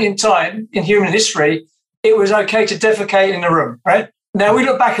that point in time in human history, it was okay to defecate in the room, right? Now we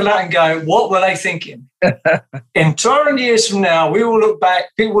look back at that and go, what were they thinking? In 200 years from now, people will look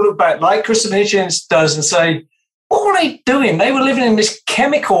back like Christopher Hitchens does and say, what were they doing? They were living in this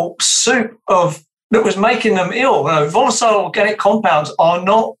chemical soup that was making them ill. Volatile organic compounds are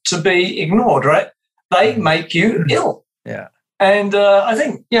not to be ignored, right? They make you ill. Yeah. And I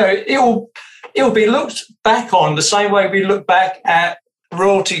think, it will be looked back on the same way we look back at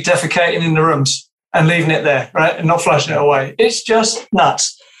royalty defecating in the rooms and leaving it there, right, and not flushing it away. It's just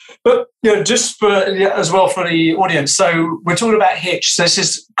nuts. But just for as well for the audience, so we're talking about Hitch. So this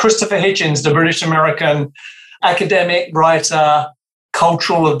is Christopher Hitchens, the British-American academic, writer,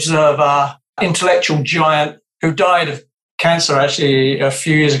 cultural observer, intellectual giant who died of cancer actually a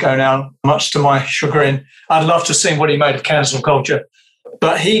few years ago now, much to my chagrin. I'd love to see what he made of cancel culture.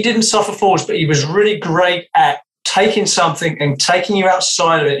 But he didn't suffer fools, but he was really great at taking something and taking you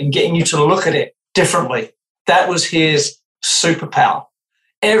outside of it and getting you to look at it differently. That was his superpower.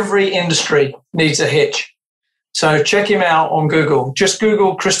 Every industry needs a Hitch. So check him out on Google. Just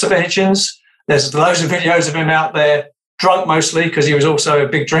Google Christopher Hitchens. There's loads of videos of him out there, drunk mostly because he was also a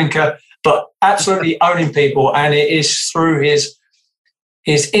big drinker, but absolutely owning people. And it is through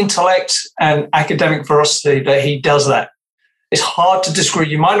his intellect and academic veracity that he does that. It's hard to disagree.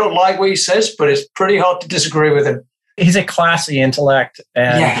 You might not like what he says, but it's pretty hard to disagree with him. He's a classy intellect,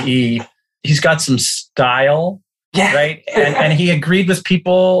 and he's got some style, right? And he agreed with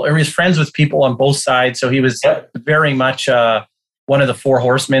people, or he was friends with people on both sides. So he was very much one of the four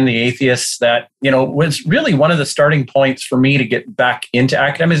horsemen, the atheists, that, was really one of the starting points for me to get back into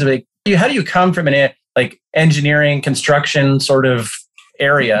academics. Like, how do you come from an engineering, construction sort of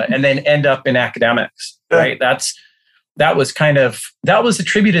area and then end up in academics, right? That was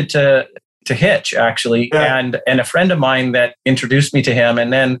attributed to Hitch, actually, and a friend of mine that introduced me to him.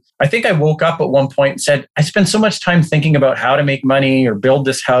 And then I think I woke up at one point and said, I spend so much time thinking about how to make money or build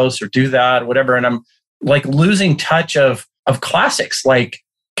this house or do that, or whatever. And I'm like losing touch of classics like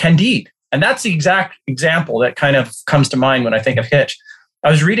Candide. And that's the exact example that kind of comes to mind when I think of Hitch.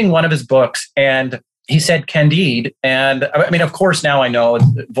 I was reading one of his books and he said Candide. And I mean, of course, now I know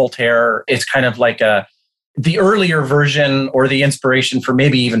Voltaire is kind of like the earlier version or the inspiration for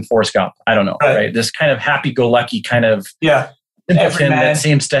maybe even Forrest Gump. I don't know, right? This kind of happy-go-lucky kind of simpleton that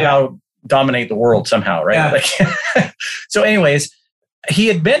seems to dominate the world somehow, right? So anyways, he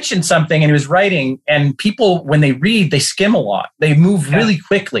had mentioned something and he was writing, and people, when they read, they skim a lot. They move really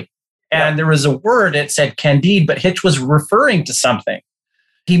quickly. And there was a word that said Candide, but Hitch was referring to something.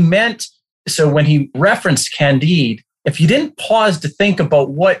 He meant, so when he referenced Candide, if you didn't pause to think about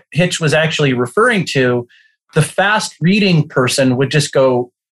what Hitch was actually referring to, the fast reading person would just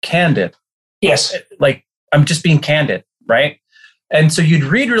go candid. Yes. Like, I'm just being candid, right? And so you'd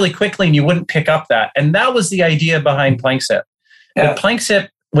read really quickly and you wouldn't pick up that. And that was the idea behind Planck-SIP. Yeah. Planck-SIP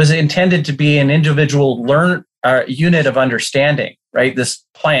was intended to be an individual unit of understanding, right? This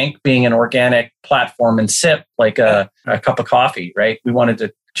Planck being an organic platform, and SIP like a cup of coffee, right? We wanted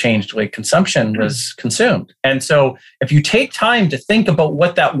to change the way consumption was consumed. And so if you take time to think about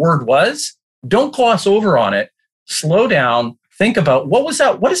what that word was, don't gloss over on it, slow down, think about what was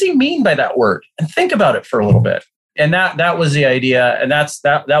that? What does he mean by that word? And think about it for a little bit. And that was the idea. And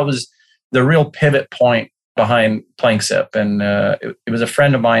that was the real pivot point behind Planck-SIP. And it was a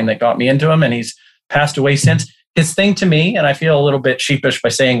friend of mine that got me into him, and he's passed away since. His thing to me, and I feel a little bit sheepish by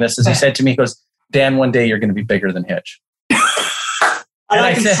saying this, is he said to me, he goes, Dan, one day you're going to be bigger than Hitch. And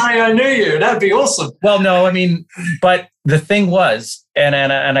I can say I knew you. That'd be awesome. Well, no, I mean, but the thing was, and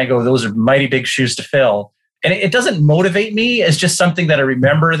I go, those are mighty big shoes to fill. And it doesn't motivate me. It's just something that I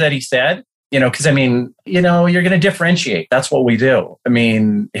remember that he said, because I mean, you're going to differentiate. That's what we do. I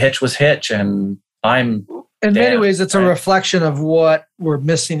mean, Hitch was Hitch, and I'm. In many ways, it's a reflection of what we're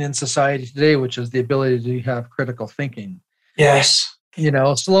missing in society today, which is the ability to have critical thinking. Yes.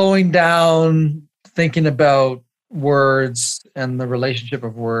 Slowing down, thinking about words and the relationship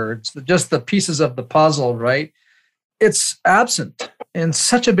of words, just the pieces of the puzzle, right? It's absent in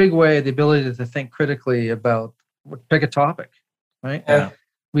such a big way, the ability to think critically about, pick a topic, right? Yeah.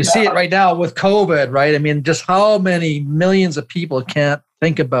 We see it right now with COVID, right? I mean, just how many millions of people can't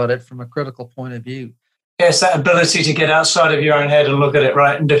think about it from a critical point of view. Yes, that ability to get outside of your own head and look at it,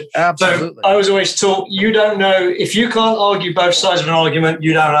 right? And absolutely. So I was always taught, you don't know, if you can't argue both sides of an argument,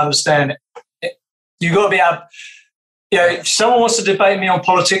 you don't understand it. You've got to be able, if someone wants to debate me on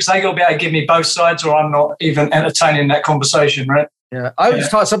politics, they got to be able to give me both sides, or I'm not even entertaining that conversation, right? Yeah, I was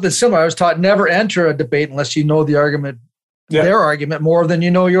taught something similar. I was taught never enter a debate unless you know the argument, their argument, more than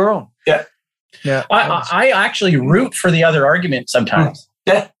you know your own. Yeah. Yeah. I actually root for the other argument sometimes.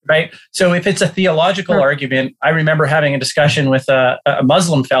 Yeah. Right. So if it's a theological argument, I remember having a discussion with a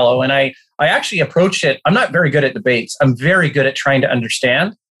Muslim fellow, and I actually approached it. I'm not very good at debates. I'm very good at trying to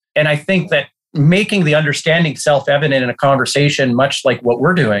understand. And I think that making the understanding self-evident in a conversation, much like what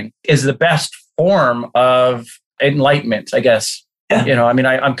we're doing, is the best form of enlightenment, I guess. Yeah. I mean,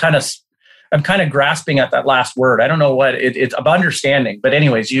 I'm kind of grasping at that last word. I don't know what it's of understanding. But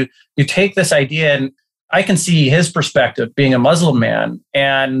anyways, you take this idea, and I can see his perspective being a Muslim man.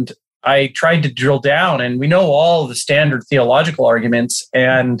 And I tried to drill down, and we know all the standard theological arguments.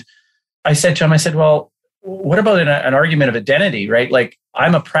 And I said to him, well, what about an argument of identity, right? Like,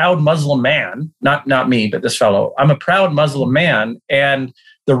 I'm a proud Muslim man, not me, but this fellow. I'm a proud Muslim man. And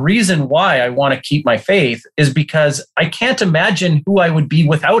the reason why I want to keep my faith is because I can't imagine who I would be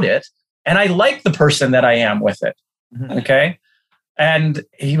without it. And I like the person that I am with it. Mm-hmm. Okay. And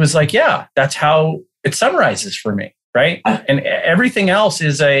he was like, yeah, that's how it summarizes for me, right? And everything else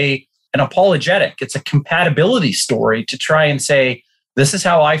is an apologetic. It's a compatibility story to try and say, This is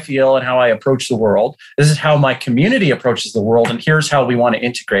how I feel and how I approach the world. This is how my community approaches the world. And here's how we want to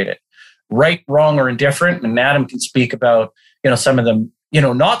integrate it. Right, wrong, or indifferent. And Adam can speak about, some of the,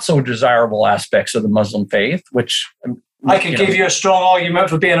 not so desirable aspects of the Muslim faith, which I could give you a strong argument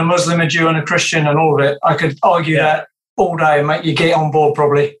for being a Muslim, a Jew, and a Christian and all of it. I could argue that all day and make you get on board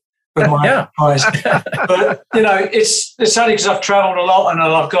probably with my eyes. But, it's only because I've traveled a lot and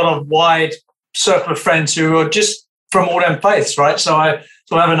I've got a wide circle of friends who are just from all them faiths, right? So I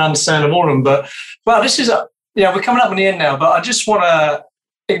have an understanding of all of them. But, well, this is, we're coming up on the end now, but I just want to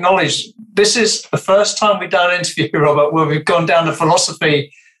acknowledge this is the first time we've done an interview, Robert, where we've gone down the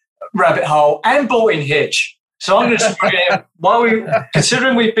philosophy rabbit hole and brought in Hitch. So I'm going to bring in,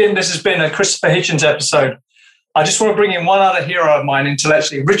 considering this has been a Christopher Hitchens episode, I just want to bring in one other hero of mine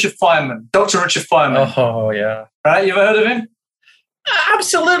intellectually, Richard Feynman, Dr. Richard Feynman. Oh, yeah. Right? You ever heard of him?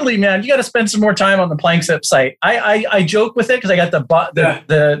 Absolutely, man. You got to spend some more time on the Planck's site. I joke with it because I got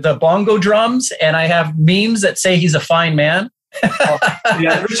the bongo drums and I have memes that say he's a fine man.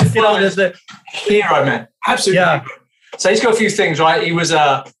 Richard Feynman is the hero, man. Absolutely. Yeah. So he's got a few things, right? He was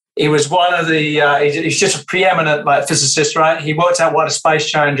one of the. He's just a preeminent physicist, right? He worked out why the Space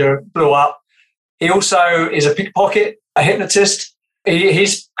Challenger blew up. He also is a pickpocket, a hypnotist.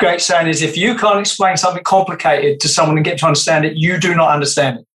 His great saying is, if you can't explain something complicated to someone and get to understand it, you do not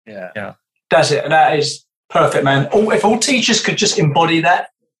understand it. Yeah. That's it. And that is perfect, man. If all teachers could just embody that,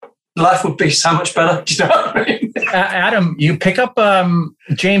 life would be so much better. Do you know what I mean? Adam, you pick up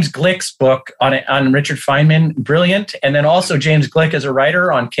James Glick's book on Richard Feynman, brilliant. And then also James Glick as a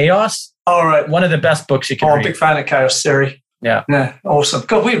writer on chaos. All right. One of the best books you can read. I'm a big fan of chaos theory. Yeah. Awesome.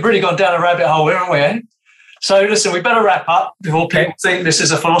 God, we've really gone down a rabbit hole, haven't we? Eh? So listen, we better wrap up before people think this is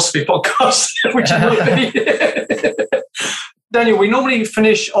a philosophy podcast, which it will be. Daniel, we normally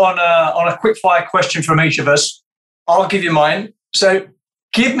finish on a quick fire question from each of us. I'll give you mine. So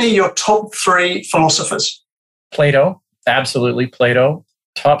give me your top 3 philosophers. Plato, absolutely Plato.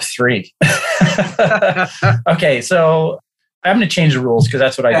 Top 3. Okay, so I'm going to change the rules because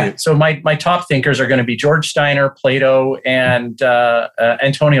that's what I do. So my top thinkers are going to be George Steiner, Plato, and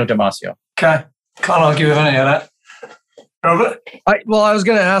Antonio Damasio. Okay, can't argue with any of that. Robert? I was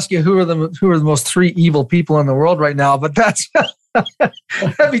going to ask you who are the most 3 evil people in the world right now, but that's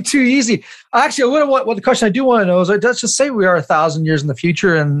that'd be too easy. Actually, what the question I do want to know is, let's just say we are 1,000 years in the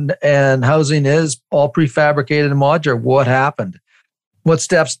future and housing is all prefabricated and modular. What happened? What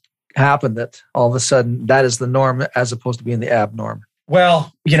steps happened that all of a sudden that is the norm as opposed to being the abnorm?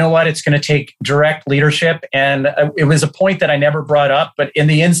 Well, you know what? It's going to take direct leadership. And it was a point that I never brought up. But in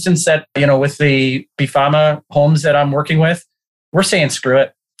the instance that, with the BIFAMA homes that I'm working with, we're saying, screw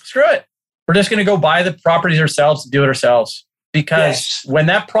it. Screw it. We're just going to go buy the properties ourselves and do it ourselves. Because when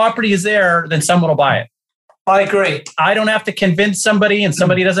that property is there, then someone will buy it. I agree. I don't have to convince somebody, and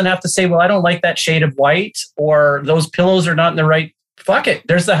somebody doesn't have to say, well, I don't like that shade of white, or those pillows are not in the right. Fuck it.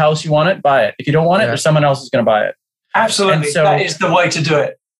 There's the house. You want it? Buy it. If you don't want it, there's someone else who's going to buy it. Absolutely. So that is the way to do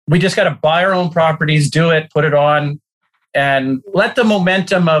it. We just got to buy our own properties, do it, put it on, and let the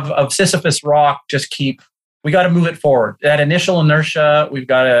momentum of Sisyphus rock just keep. We got to move it forward. That initial inertia, we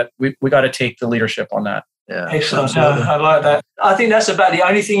got to take the leadership on that. Yeah, excellent. I like that. I think that's about the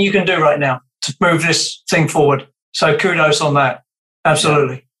only thing you can do right now to move this thing forward. So kudos on that.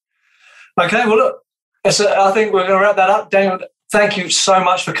 Absolutely. Yeah. Okay. Well, look, I think we're going to wrap that up. Daniel, thank you so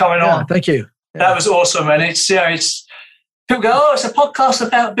much for coming on. Thank you. Yeah. That was awesome, and it's people go, oh, it's a podcast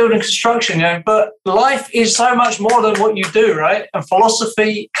about building construction, but life is so much more than what you do, right? And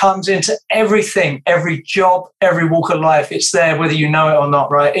philosophy comes into everything, every job, every walk of life. It's there whether you know it or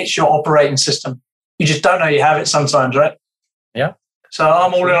not, right? It's your operating system. You just don't know you have it sometimes, right? Yeah. So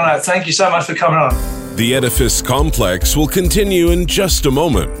I'm all in on that. Thank you so much for coming on. The Edifice Complex will continue in just a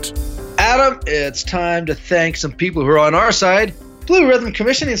moment. Adam, it's time to thank some people who are on our side. Blue Rhythm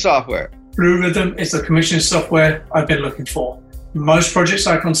Commissioning Software. Blue Rhythm is the commissioning software I've been looking for. Most projects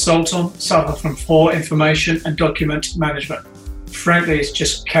I consult on suffer from poor information and document management. Frankly, it's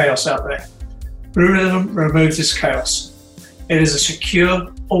just chaos out there. Blue Rhythm removes this chaos. It is a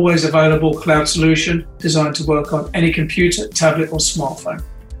secure, always available cloud solution designed to work on any computer, tablet, or smartphone.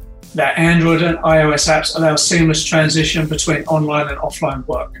 Their Android and iOS apps allow seamless transition between online and offline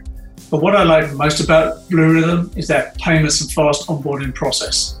work. But what I like most about Blue Rhythm is their painless and fast onboarding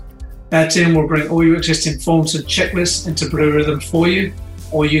process. Their team will bring all your existing forms and checklists into Blue Rhythm for you,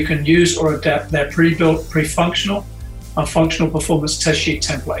 or you can use or adapt their pre-built, pre-functional and functional performance test sheet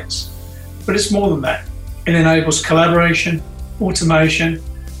templates. But it's more than that. It enables collaboration, automation,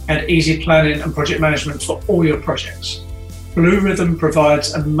 and easy planning and project management for all your projects. Blue Rhythm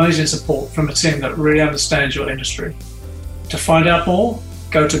provides amazing support from a team that really understands your industry. To find out more,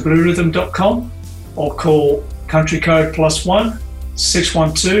 go to bluerhythm.com or call country code +1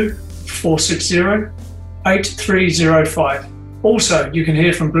 612 460 8305. Also, you can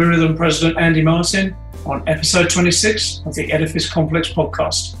hear from Blue Rhythm President Andy Martin on episode 26 of the Edifice Complex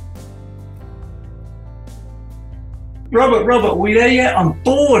podcast. Robert, are we there yet? I'm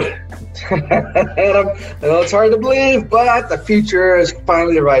bored. I know it's hard to believe, but the future has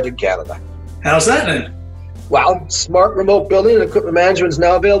finally arrived in Canada. How's that then? Well, smart remote building and equipment management is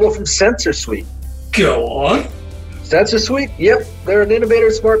now available from SensorSuite. Go on. SensorSuite, yep, they're an innovator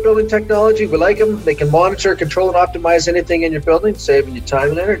in smart building technology. We like them. They can monitor, control, and optimize anything in your building, saving you time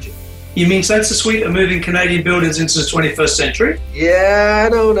and energy. You mean SensorSuite are moving Canadian buildings into the 21st century? Yeah, I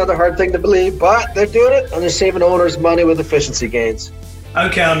know, another hard thing to believe, but they're doing it, and they're saving owners money with efficiency gains.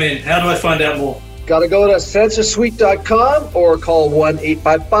 Okay, I'm in. How do I find out more? Got to go to sensorsuite.com or call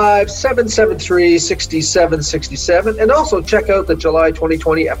 1-855-773-6767. And also check out the July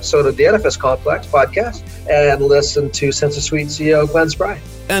 2020 episode of the Edifice Complex podcast and listen to SensorSuite CEO Glenn Spry.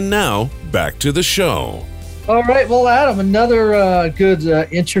 And now, back to the show. All right. Well, Adam, another good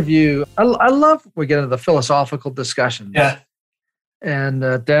interview. I love when we get into the philosophical discussion. Yeah.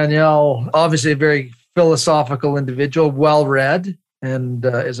 And Daniel, obviously a very philosophical individual, well-read, and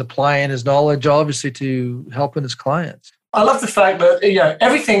is applying his knowledge, obviously, to helping his clients. I love the fact that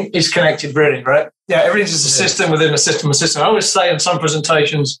everything is connected, really, right? Yeah, everything's just a system within a system of systems. I always say in some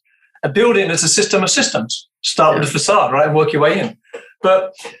presentations, a building is a system of systems. Start with the facade, right, and work your way in.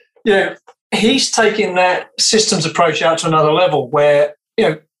 But he's taking that systems approach out to another level, where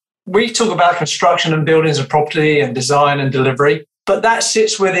we talk about construction and buildings and property and design and delivery, but that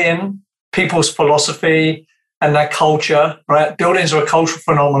sits within people's philosophy and their culture, right? Buildings are a cultural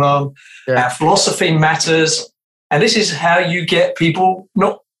phenomenon. Yeah. Our philosophy matters. And this is how you get people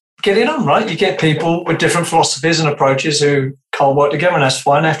not getting on, right? You get people with different philosophies and approaches who can't work together, and that's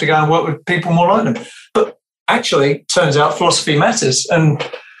fine. They have to go and work with people more like them. But actually, turns out philosophy matters. And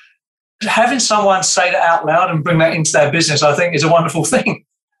having someone say that out loud and bring that into their business, I think, is a wonderful thing.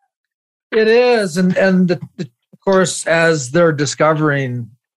 It is. And of course, as they're discovering,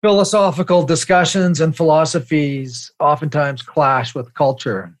 philosophical discussions and philosophies oftentimes clash with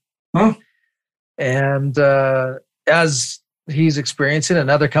culture. And as he's experiencing, and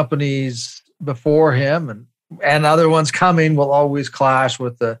other companies before him and other ones coming will always clash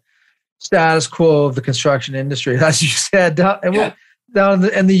with the status quo of the construction industry. As you said, down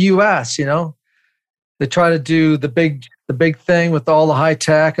in the US, they try to do the big thing with all the high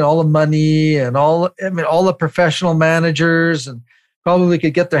tech and all the money and all the professional managers, and probably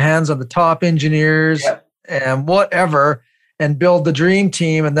could get their hands on the top engineers and whatever, and build the dream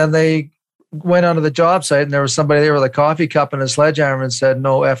team. And then they went onto the job site, and there was somebody there with a coffee cup and a sledgehammer and said,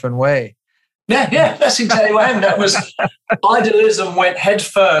 "No effing way." Yeah, that's exactly what happened. That was idealism went head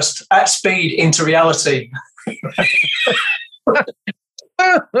first at speed into reality.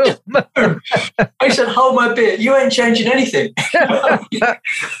 I said, "Hold my beer. You ain't changing anything." I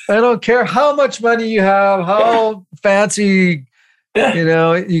don't care how much money you have, how fancy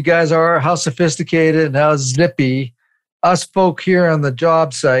you guys are, how sophisticated and how zippy. Us folk here on the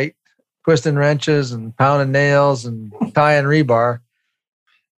job site, twisting wrenches and pounding nails and tying rebar.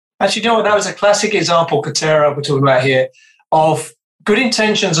 Actually, that was a classic example, Katera, we're talking about here, of good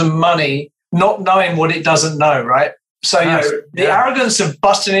intentions and money not knowing what it doesn't know, right? So, the arrogance of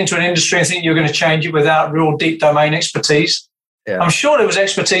busting into an industry and thinking you're going to change it without real deep domain expertise. Yeah. I'm sure there was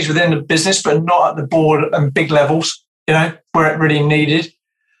expertise within the business, but not at the board and big levels, where it really needed.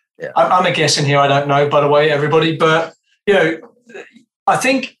 Yeah. I'm a guessing here. I don't know, by the way, everybody. But, I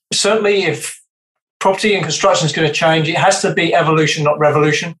think certainly if property and construction is going to change, it has to be evolution, not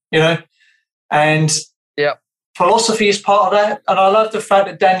revolution, And philosophy is part of that. And I love the fact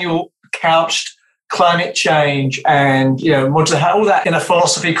that Daniel couched climate change and, wanted to have all that in a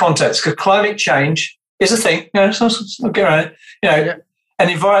philosophy context, because climate change is a thing, and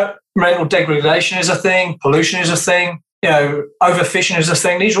environmental degradation is a thing, pollution is a thing, overfishing is a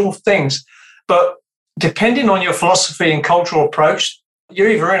thing. These are all things. But depending on your philosophy and cultural approach, you're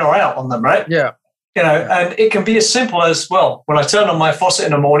either in or out on them, right? Yeah. And it can be as simple as, well, when I turn on my faucet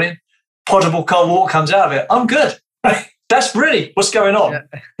in the morning, potable cold water comes out of it. I'm good. Right? That's really what's going on,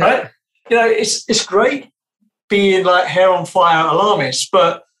 right? It's great being like hair on fire alarmists,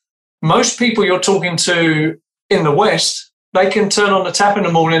 but most people you're talking to in the West, they can turn on the tap in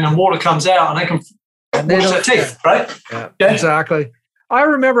the morning and water comes out and they can wash their teeth, right? Yeah, exactly. I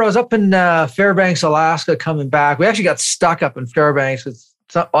remember I was up in Fairbanks, Alaska, coming back. We actually got stuck up in Fairbanks.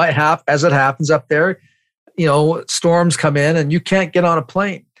 As it happens up there, storms come in and you can't get on a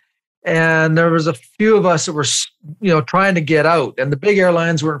plane. And there was a few of us that were, trying to get out. And the big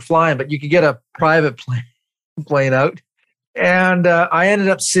airlines weren't flying, but you could get a private plane out. And I ended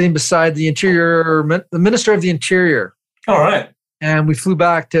up sitting beside the Minister of the Interior. All right. And we flew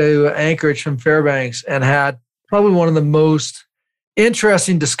back to Anchorage from Fairbanks and had probably one of the most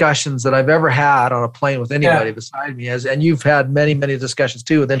interesting discussions that I've ever had on a plane with anybody beside me. And you've had many, many discussions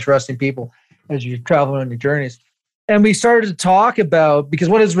too with interesting people as you travel on your journeys. And we started to talk about, because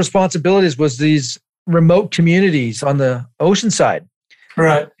one of his responsibilities was these remote communities on the ocean side.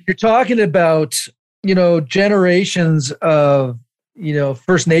 Right. You're talking about, generations of,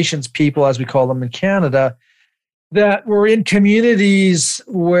 First Nations people, as we call them in Canada, that were in communities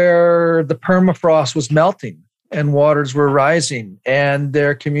where the permafrost was melting and waters were rising, and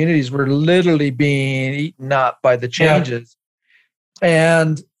their communities were literally being eaten up by the changes. Yeah.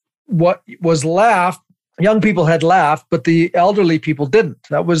 And what was left, young people had left, but the elderly people didn't.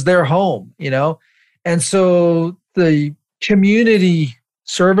 That was their home, And so the community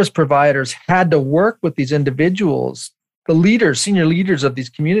service providers had to work with these individuals, the leaders, senior leaders of these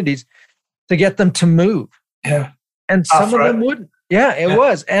communities, to get them to move. Yeah. And some of them wouldn't. Yeah, it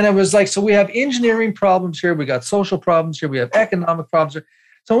was. And it was like, so we have engineering problems here. We got social problems here. We have economic problems here.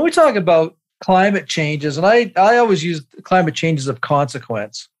 So when we talk about climate changes, and I always use climate changes of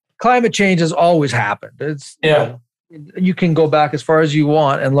consequence. Climate change has always happened. It's you can go back as far as you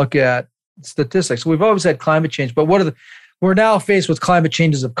want and look at statistics. We've always had climate change, but we're now faced with climate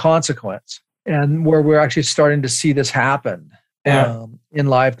changes of consequence, and where we're actually starting to see this happen in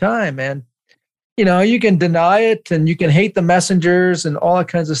live time. And you can deny it and you can hate the messengers and all that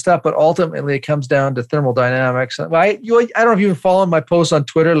kinds of stuff, but ultimately it comes down to thermodynamics. I don't know if you've been following my posts on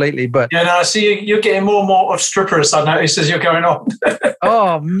Twitter lately, but I see you're getting more and more of strippers, I notice, as you're going on.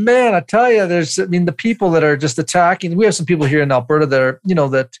 Oh man, I tell you, the people that are just attacking. We have some people here in Alberta that are,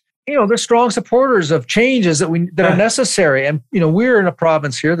 they're strong supporters of changes that are necessary. And, we're in a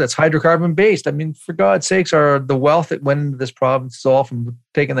province here that's hydrocarbon based. I mean, for God's sakes, the wealth that went into this province is all from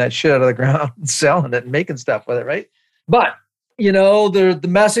taking that shit out of the ground and selling it and making stuff with it, right? But, the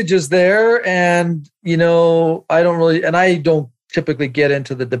message is there, and, I don't typically get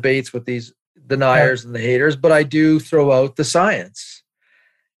into the debates with these deniers and the haters, but I do throw out the science.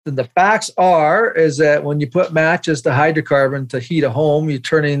 And the facts is that when you put matches to hydrocarbon to heat a home, you're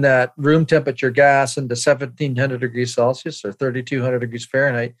turning that room temperature gas into 1,700 degrees Celsius or 3,200 degrees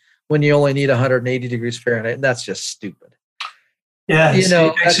Fahrenheit when you only need 180 degrees Fahrenheit. And that's just stupid. Yeah.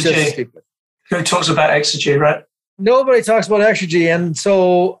 That's just stupid. Who talks about exergy, right? Nobody talks about exergy. And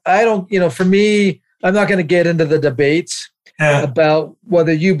so I don't, for me, I'm not going to get into the debates about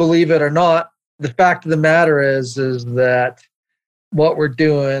whether you believe it or not. The fact of the matter is that what we're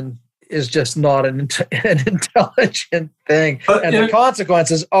doing is just not an intelligent thing. But, the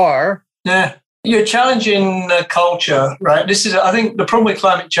consequences are... Yeah. You're challenging the culture, right? I think the problem with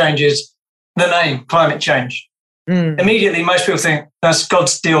climate change is the name, climate change. Immediately, most people think, that's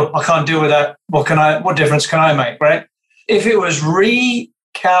God's deal. I can't deal with that. What difference can I make, right? If it was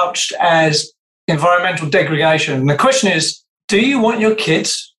recouched as environmental degradation, the question is, do you want your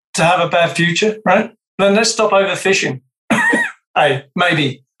kids to have a bad future, right? Then let's stop overfishing. Hey,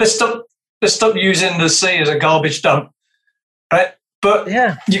 maybe let's stop using the sea as a garbage dump, right? But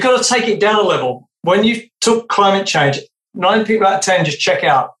you've got to take it down a level. When you took climate change, 9 people out of 10 just check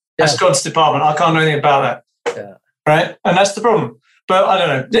out. That's God's department. I can't do anything about that, right? And that's the problem. But I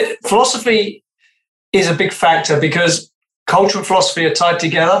don't know. Philosophy is a big factor because culture and philosophy are tied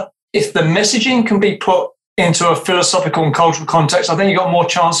together. If the messaging can be put into a philosophical and cultural context, I think you've got more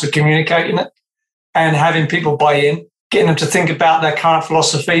chance of communicating it and having people buy in. Getting them to think about their current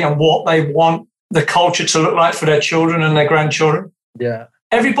philosophy and what they want the culture to look like for their children and their grandchildren. Yeah.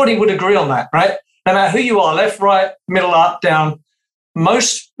 Everybody would agree on that, right? No matter who you are, left, right, middle, up, down,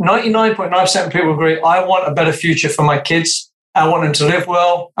 most 99.9% of people agree, I want a better future for my kids. I want them to live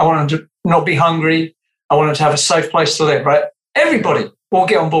well. I want them to not be hungry. I want them to have a safe place to live, right? Everybody will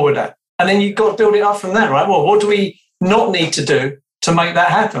get on board with that. And then you've got to build it up from there, right? Well, what do we not need to do to make that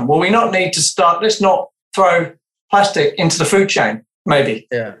happen? Well, we not need to let's not throw plastic into the food chain, maybe.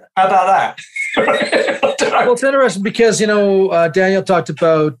 Yeah. How about that? Well, it's interesting because, Daniel talked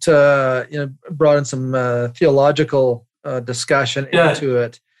about, brought in some theological discussion into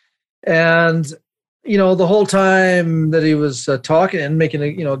it. And, the whole time that he was talking and making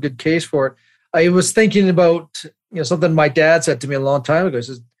a good case for it, I was thinking about, something my dad said to me a long time ago. He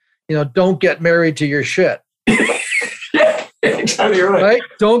says, don't get married to your shit. Yeah, exactly right. Right?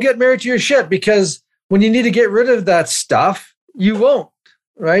 Don't get married to your shit, because when you need to get rid of that stuff, you won't,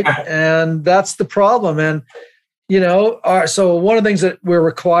 right? And that's the problem. And, So one of the things that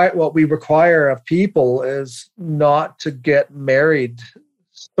what we require of people is not to get married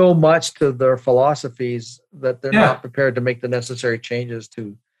so much to their philosophies that they're not prepared to make the necessary changes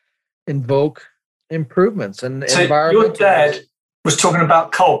to invoke improvements and so environment. Your dad was talking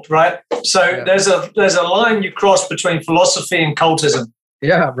about cult, right? So there's a line you cross between philosophy and cultism.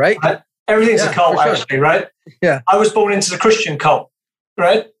 Yeah, right. Everything's a cult, actually, right? Yeah. I was born into the Christian cult,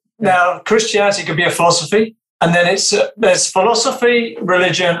 right? Now, Christianity could be a philosophy, and then there's philosophy,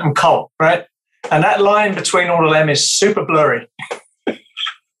 religion, and cult, right? And that line between all of them is super blurry.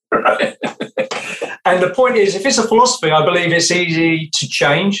 Right? And the point is, if it's a philosophy, I believe it's easy to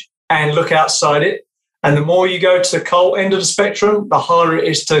change and look outside it. And the more you go to the cult end of the spectrum, the harder it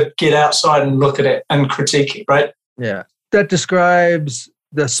is to get outside and look at it and critique it, right? Yeah. That describes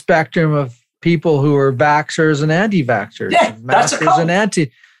the spectrum of people who are vaxxers and anti-vaxxers. Yeah, that's a cult. And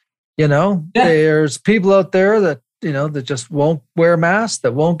anti, there's people out there that, that just won't wear masks,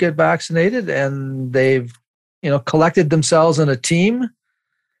 that won't get vaccinated, and they've, collected themselves in a team.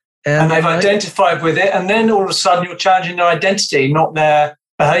 And they've identified with it. And then all of a sudden you're challenging their identity, not their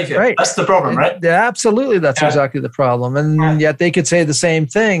behavior. Right. That's the problem, right? Yeah, absolutely. That's exactly the problem. And yet they could say the same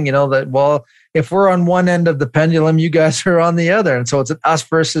thing, that, well, if we're on one end of the pendulum, you guys are on the other. And so it's an us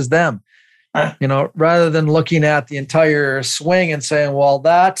versus them, rather than looking at the entire swing and saying, well,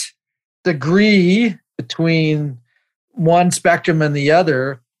 that degree between one spectrum and the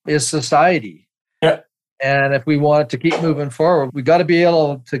other is society. Yeah. And if we want to keep moving forward, we got to be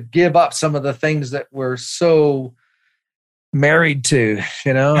able to give up some of the things that we're so married to,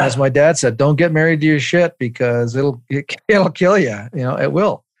 as my dad said, don't get married to your shit because it'll kill you. It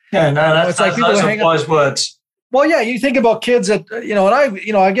will. Yeah, no, that's wise words. Well, yeah, you think about kids that,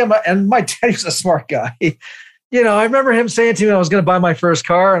 and my dad was a smart guy. I remember him saying to me when I was going to buy my first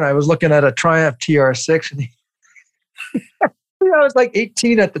car and I was looking at a Triumph TR6 and I was like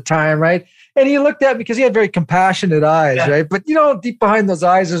 18 at the time, right? And he looked at me because he had very compassionate eyes, right? But deep behind those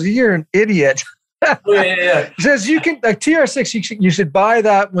eyes is, you're an idiot. Yeah. He says, you can, like TR6, you should buy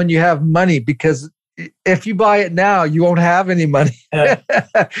that when you have money, because if you buy it now, you won't have any money. Yeah.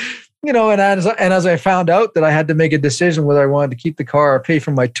 And as I found out that I had to make a decision whether I wanted to keep the car or pay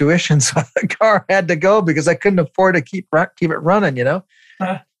for my tuition, so the car had to go because I couldn't afford to keep it running,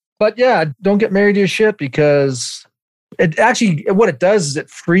 But yeah, don't get married to your shit, because it actually, what it does is it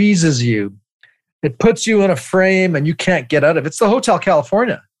freezes you. It puts you in a frame and you can't get out of it. It's the Hotel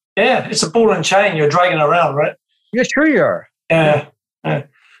California. Yeah, it's a ball and chain you're dragging around, right? Yeah, sure you are. Yeah.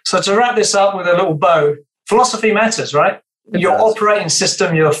 So to wrap this up with a little bow, philosophy matters, right? Your operating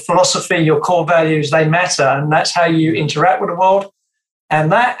system, your philosophy, your core values, they matter. And that's how you interact with the world.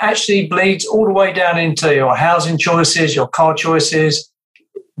 And that actually bleeds all the way down into your housing choices, your car choices.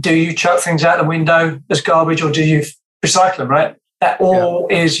 Do you chuck things out the window as garbage, or do you recycle them, right? That all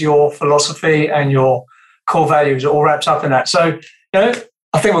is your philosophy, and your core values are all wrapped up in that. So, I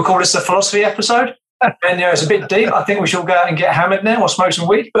think we'll call this a philosophy episode. And it's a bit deep. I think we should go out and get hammered now or smoke some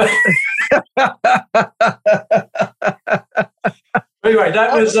weed. Anyway,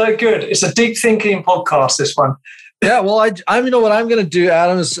 that was good. It's a deep thinking podcast, this one. Yeah, well, I what I'm going to do,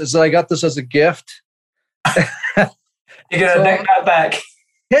 Adam, is I got this as a gift. You're going to neck that back.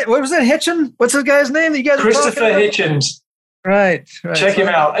 What was that, Hitchens? What's the guy's name that you guys Christopher Hitchens. Right. Check him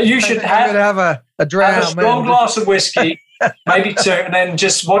out. You should have a dram. Have a strong glass of whiskey, maybe 2, and then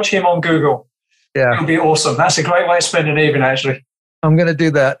just watch him on Google. Yeah. It'll be awesome. That's a great way to spend an evening, actually. I'm going to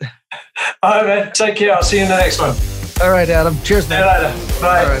do that. All right, man. Take care. I'll see you in the next one. All right, Adam. Cheers, man. See you later.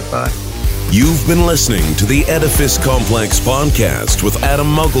 Bye. All right, bye. You've been listening to the Edifice Complex podcast with Adam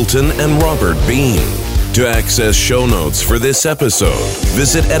Muggleton and Robert Bean. To access show notes for this episode,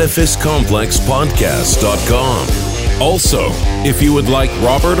 visit edificecomplexpodcast.com. Also, if you would like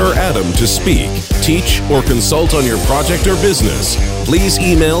Robert or Adam to speak, teach, or consult on your project or business, please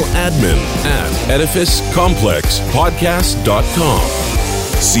email admin@edificecomplexpodcast.com.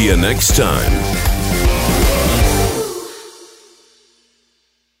 See you next time.